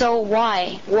 or if so,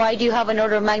 why? Why do you have an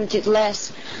order of magnitude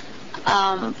less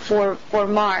for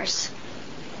Mars?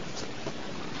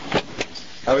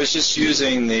 I was just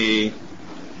using the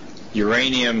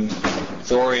uranium,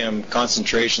 thorium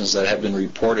concentrations that have been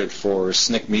reported for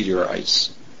SNCC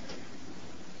meteorites,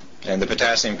 and the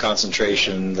potassium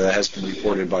concentration that has been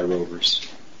reported by rovers.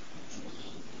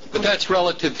 But that's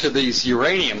relative to these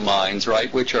uranium mines, right,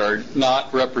 which are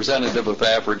not representative of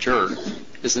average Earth,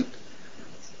 isn't?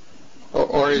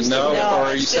 Or is no? Or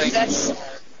are you saying?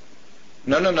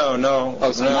 No.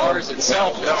 Oh, so Mars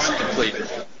itself is depleted.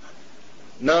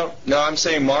 No, I'm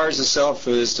saying Mars itself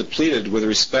is depleted with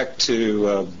respect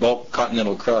to bulk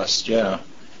continental crust. Yeah.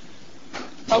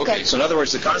 Okay. So in other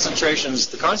words, the concentrations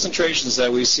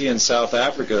that we see in South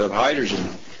Africa of hydrogen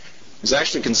is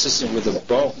actually consistent with the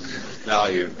bulk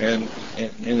value. And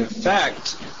in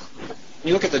fact, when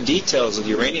you look at the details of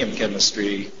uranium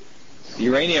chemistry, the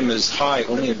uranium is high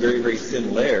only in very, very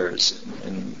thin layers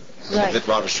in Right.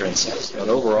 Witwatersrand. But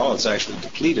overall, it's actually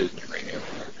depleted uranium.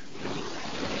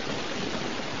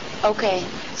 Okay,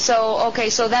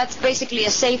 so that's basically a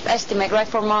safe estimate, right?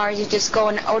 For Mars, you just go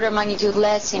an order of magnitude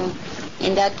less in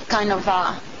that kind of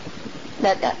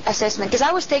that assessment. Because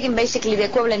I was taking basically the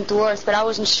equivalent to Earth, but I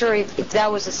wasn't sure if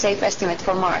that was a safe estimate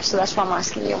for Mars. So that's why I'm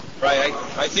asking you. Right.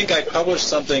 I think I published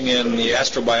something in the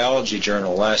Astrobiology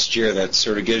journal last year that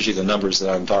sort of gives you the numbers that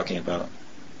I'm talking about.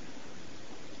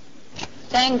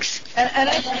 Thanks. And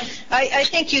I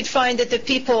think you'd find that the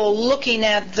people looking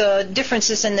at the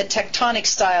differences in the tectonic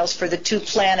styles for the two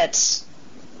planets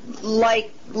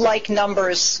like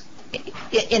numbers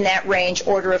in that range,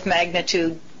 order of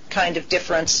magnitude kind of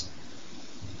difference.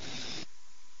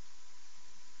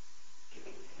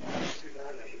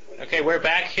 Okay, we're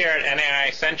back here at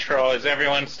NAI Central. Is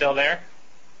everyone still there?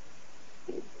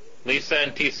 Lisa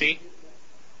and TC?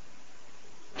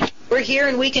 We're here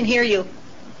and we can hear you.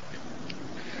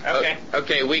 Okay.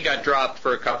 Okay, we got dropped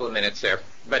for a couple of minutes there.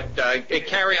 But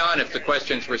carry on if the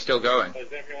questions were still going. Is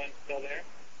everyone still there?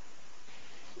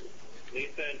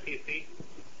 Lisa and TC?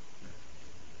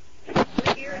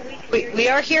 We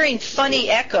are hearing funny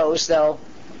echoes, though.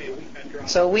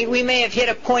 So we may have hit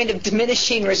a point of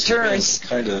diminishing returns.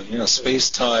 Kind of,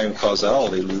 space-time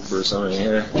causality loop or something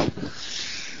here.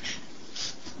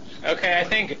 Okay, I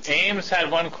think Ames had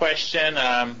one question.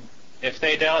 If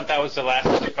they don't, that was the last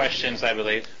of the questions, I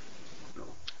believe.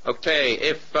 Okay,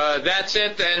 if that's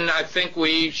it, then I think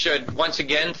we should once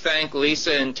again thank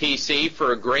Lisa and TC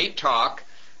for a great talk,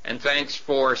 and thanks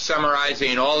for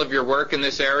summarizing all of your work in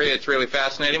this area. It's really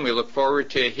fascinating. We look forward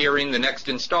to hearing the next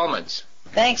installments.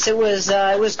 Thanks. It was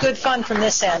good fun from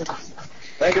this end.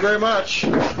 Thank you very much.